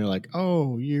did, and they're like,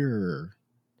 "Oh, you're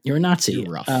a Nazi."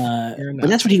 You're rough. But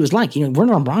that's what he was like.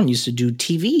 Werner von Braun used to do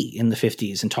TV in the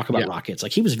 50s and talk about rockets.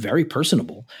 Like he was very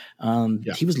personable.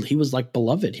 He was like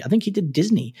beloved. I think he did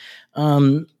Disney.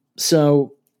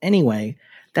 So anyway,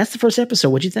 that's the first episode.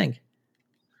 What'd you think?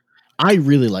 I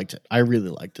really liked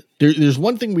it. There's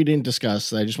one thing we didn't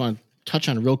discuss that I just want to touch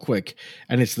on real quick,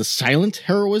 and it's the silent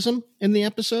heroism in the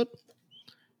episode.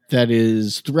 That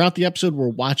is throughout the episode, we're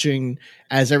watching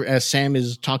as Sam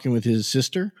is talking with his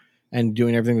sister and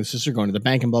doing everything with his sister, going to the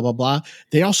bank and blah, blah, blah.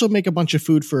 They also make a bunch of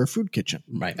food for a food kitchen,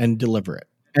 right, and deliver it.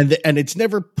 And it's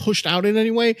never pushed out in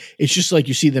any way. It's just like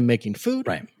you see them making food,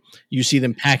 right? You see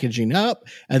them packaging up,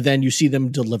 and then you see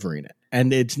them delivering it.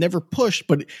 And it's never pushed,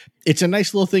 but it's a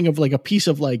nice little thing of like a piece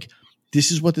of like, this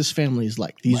is what this family is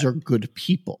like. These are good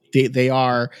people. They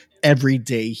are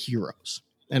everyday heroes.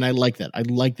 And I like that. I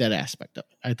like that aspect of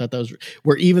it. I thought that was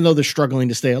where, even though they're struggling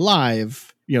to stay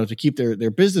alive, to keep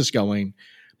their business going,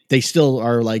 they still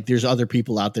are like, there's other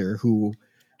people out there who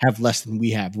have less than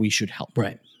we have. We should help.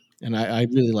 Right. And I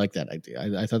really like that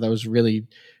idea. I thought that was really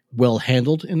well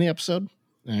handled in the episode.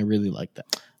 And I really liked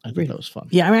that. I thought that was fun.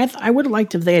 Yeah, I mean, I would have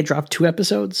liked if they had dropped 2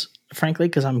 episodes, frankly,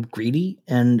 because I'm greedy.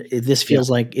 And this feels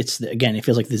like it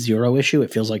feels like the Zero issue.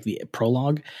 It feels like the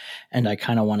prologue. And I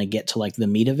kind of want to get to like the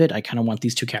meat of it. I kind of want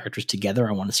these 2 characters together.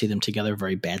 I want to see them together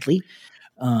very badly.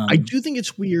 I do think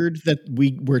it's weird that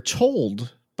we're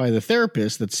told by the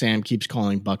therapist that Sam keeps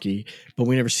calling Bucky, but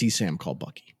we never see Sam call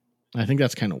Bucky. I think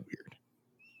that's kind of weird.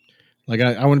 Like,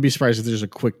 I wouldn't be surprised if there's a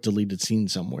quick deleted scene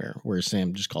somewhere where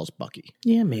Sam just calls Bucky.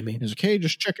 Yeah, maybe. He's like, hey,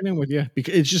 just checking in with you.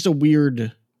 Because it's just a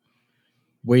weird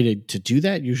way to do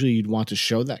that. Usually you'd want to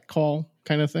show that call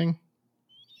kind of thing.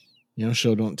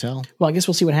 Show, don't tell. Well, I guess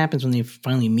we'll see what happens when they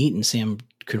finally meet and Sam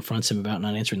confronts him about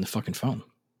not answering the fucking phone.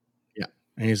 Yeah.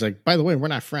 And he's like, by the way, we're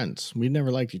not friends. We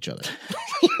never liked each other.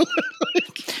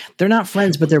 They're not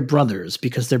friends, but they're brothers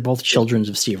because they're both children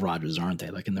of Steve Rogers, aren't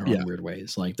they? Like in their own weird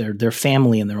ways. Like they're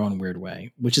family in their own weird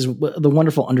way, which is the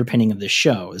wonderful underpinning of this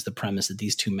show is the premise that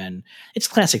these two men, it's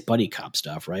classic buddy cop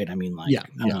stuff, right? I mean, like,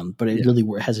 but it really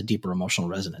has a deeper emotional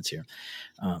resonance here.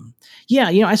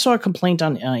 I saw a complaint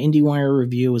on IndieWire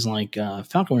review was like,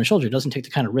 Falcon Winter Soldier doesn't take the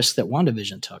kind of risk that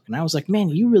WandaVision took. And I was like, man,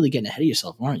 you really getting ahead of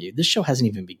yourself, aren't you? This show hasn't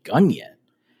even begun yet.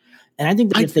 And I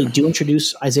think that if they do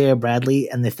introduce Isaiah Bradley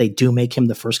and if they do make him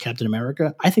the first Captain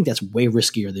America, I think that's way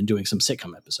riskier than doing some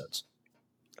sitcom episodes.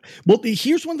 Well,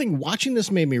 here's one thing watching this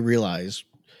made me realize,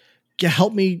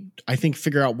 help me, I think,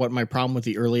 figure out what my problem with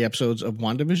the early episodes of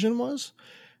WandaVision was.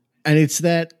 And it's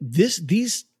that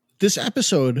this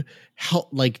episode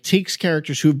takes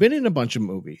characters who've been in a bunch of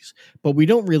movies, but we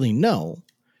don't really know,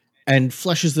 and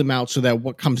fleshes them out so that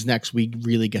what comes next, we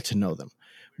really get to know them.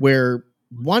 Where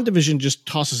WandaVision just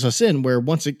tosses us in, where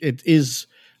once it is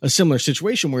a similar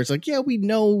situation where it's like, yeah, we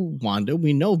know Wanda,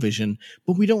 we know Vision,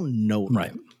 but we don't know them.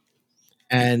 Right.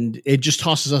 And it just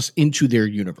tosses us into their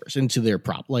universe, into their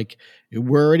prop. Like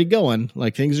we're already going,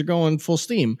 like things are going full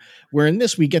steam. Where in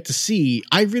this we get to see,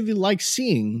 I really like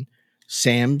seeing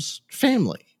Sam's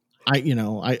family. I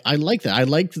like that. I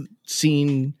like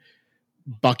seeing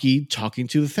Bucky talking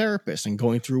to the therapist and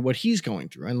going through what he's going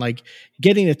through and like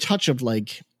getting a touch of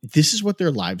like, this is what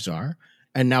their lives are.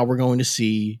 And now we're going to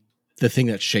see the thing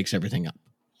that shakes everything up,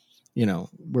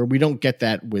 where we don't get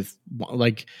that with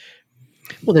like,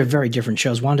 well, they're very different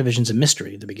shows. WandaVision's a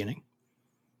mystery at the beginning.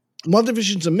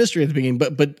 WandaVision's a mystery at the beginning,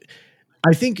 but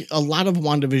I think a lot of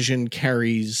WandaVision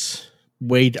carries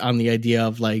weight on the idea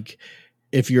of like,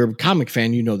 if you're a comic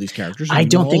fan, you know these characters. I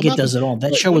don't think it does at all.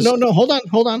 That show is no. Hold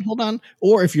on.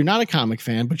 Or if you're not a comic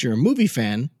fan, but you're a movie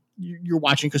fan, you're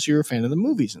watching because you're a fan of the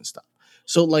movies and stuff.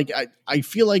 So like, I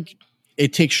feel like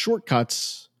it takes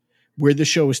shortcuts where the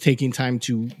show is taking time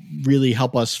to really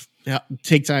help us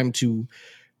take time to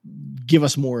give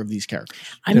us more of these characters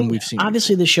than we've seen.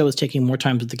 Obviously, the show is taking more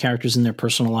time with the characters in their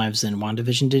personal lives than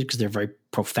WandaVision did because they're very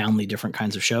profoundly different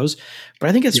kinds of shows. But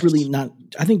I think it's really not.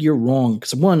 I think you're wrong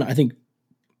because one, I think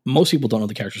most people don't know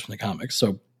the characters from the comics,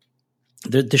 so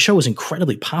the show is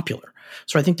incredibly popular.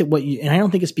 So I think that and I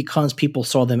don't think it's because people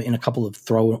saw them in a couple of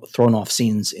thrown off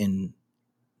scenes in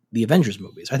the Avengers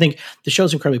movies. I think the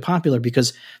show's incredibly popular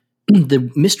because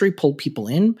the mystery pulled people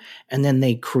in, and then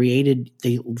they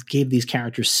gave these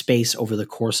characters space over the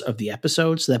course of the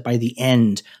episode so that by the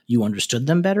end you understood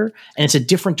them better. And it's a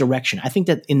different direction. I think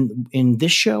that in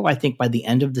this show, I think by the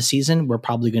end of the season, we're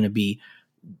probably going to be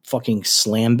fucking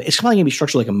slam. It's probably going to be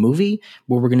structured like a movie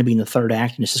where we're going to be in the third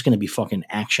act and it's just going to be fucking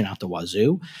action out the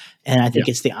wazoo. And I think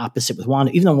it's the opposite with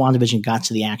Wanda. Even though WandaVision got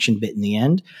to the action bit in the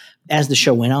end, as the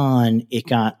show went on, it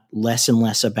got less and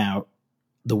less about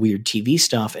the weird TV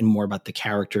stuff and more about the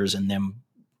characters and them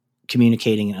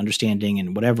communicating and understanding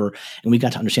and whatever. And we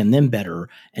got to understand them better.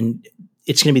 And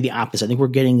it's going to be the opposite. I think we're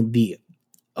getting the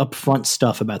upfront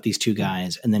stuff about these two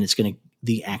guys, and then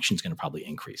the action's going to probably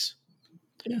increase.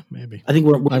 Yeah, maybe. I think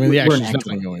the action's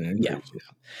definitely going to increase. Yeah.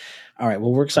 All right.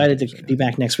 Well, we're excited to be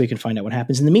back next week and find out what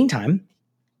happens. In the meantime,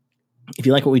 if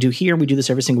you like what we do here, we do this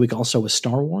every single week also with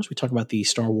Star Wars. We talk about the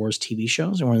Star Wars TV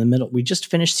shows, and we're in the middle. We just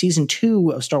finished season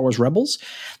 2 of Star Wars Rebels.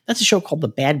 That's a show called The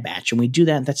Bad Batch, and we do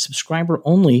that's subscriber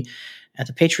only at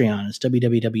the Patreon. It's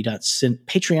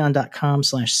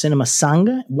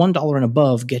www.patreon.com/cinemasanga. $1 and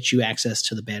above gets you access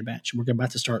to The Bad Batch. We're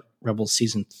about to start Rebels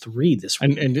season 3 this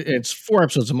week. And it's 4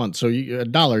 episodes a month, so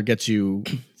 $1 gets you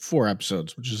 4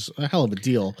 episodes, which is a hell of a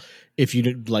deal if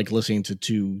you like listening to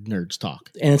two nerds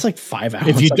talk. And it's like 5 hours.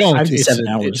 If you don't, 5 to 7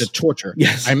 hours. It's a torture.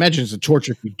 Yes. I imagine it's a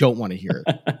torture if you don't want to hear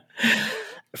it.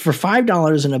 For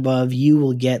 $5 and above, you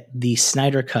will get the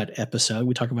Snyder Cut episode.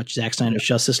 We talk about Zack Snyder's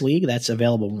Justice League. That's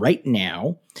available right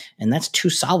now. And that's 2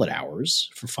 solid hours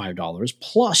for $5.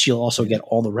 Plus, you'll also get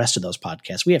all the rest of those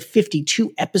podcasts. We have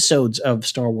 52 episodes of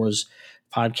Star Wars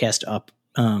podcast up.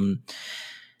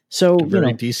 So a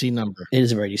very DC number. It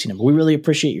is a very DC number. We really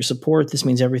appreciate your support. This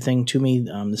means everything to me.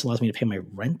 This allows me to pay my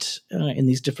rent in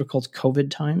these difficult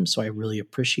COVID times. So I really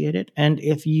appreciate it. And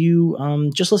if you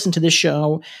just listen to this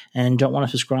show and don't want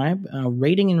to subscribe,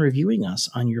 rating and reviewing us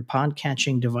on your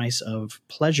podcatching device of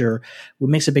pleasure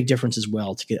makes a big difference as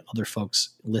well to get other folks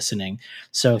listening.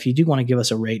 So if you do want to give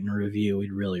us a rate and a review,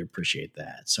 we'd really appreciate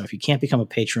that. So if you can't become a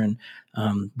patron,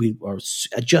 we are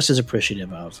just as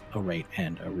appreciative of a rate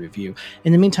and a review.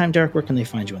 In the meantime, Derek, where can they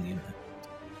find you on the internet?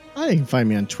 You can find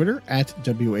me on Twitter at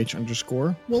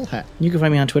WH_Woolhat. You can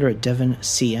find me on Twitter at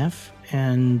DevinCF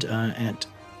and at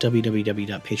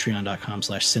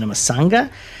www.patreon.com/cinemasanga.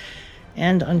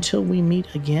 And until we meet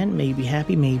again, may you be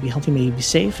happy, may you be healthy, may you be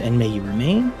safe, and may you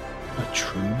remain a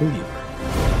true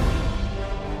believer.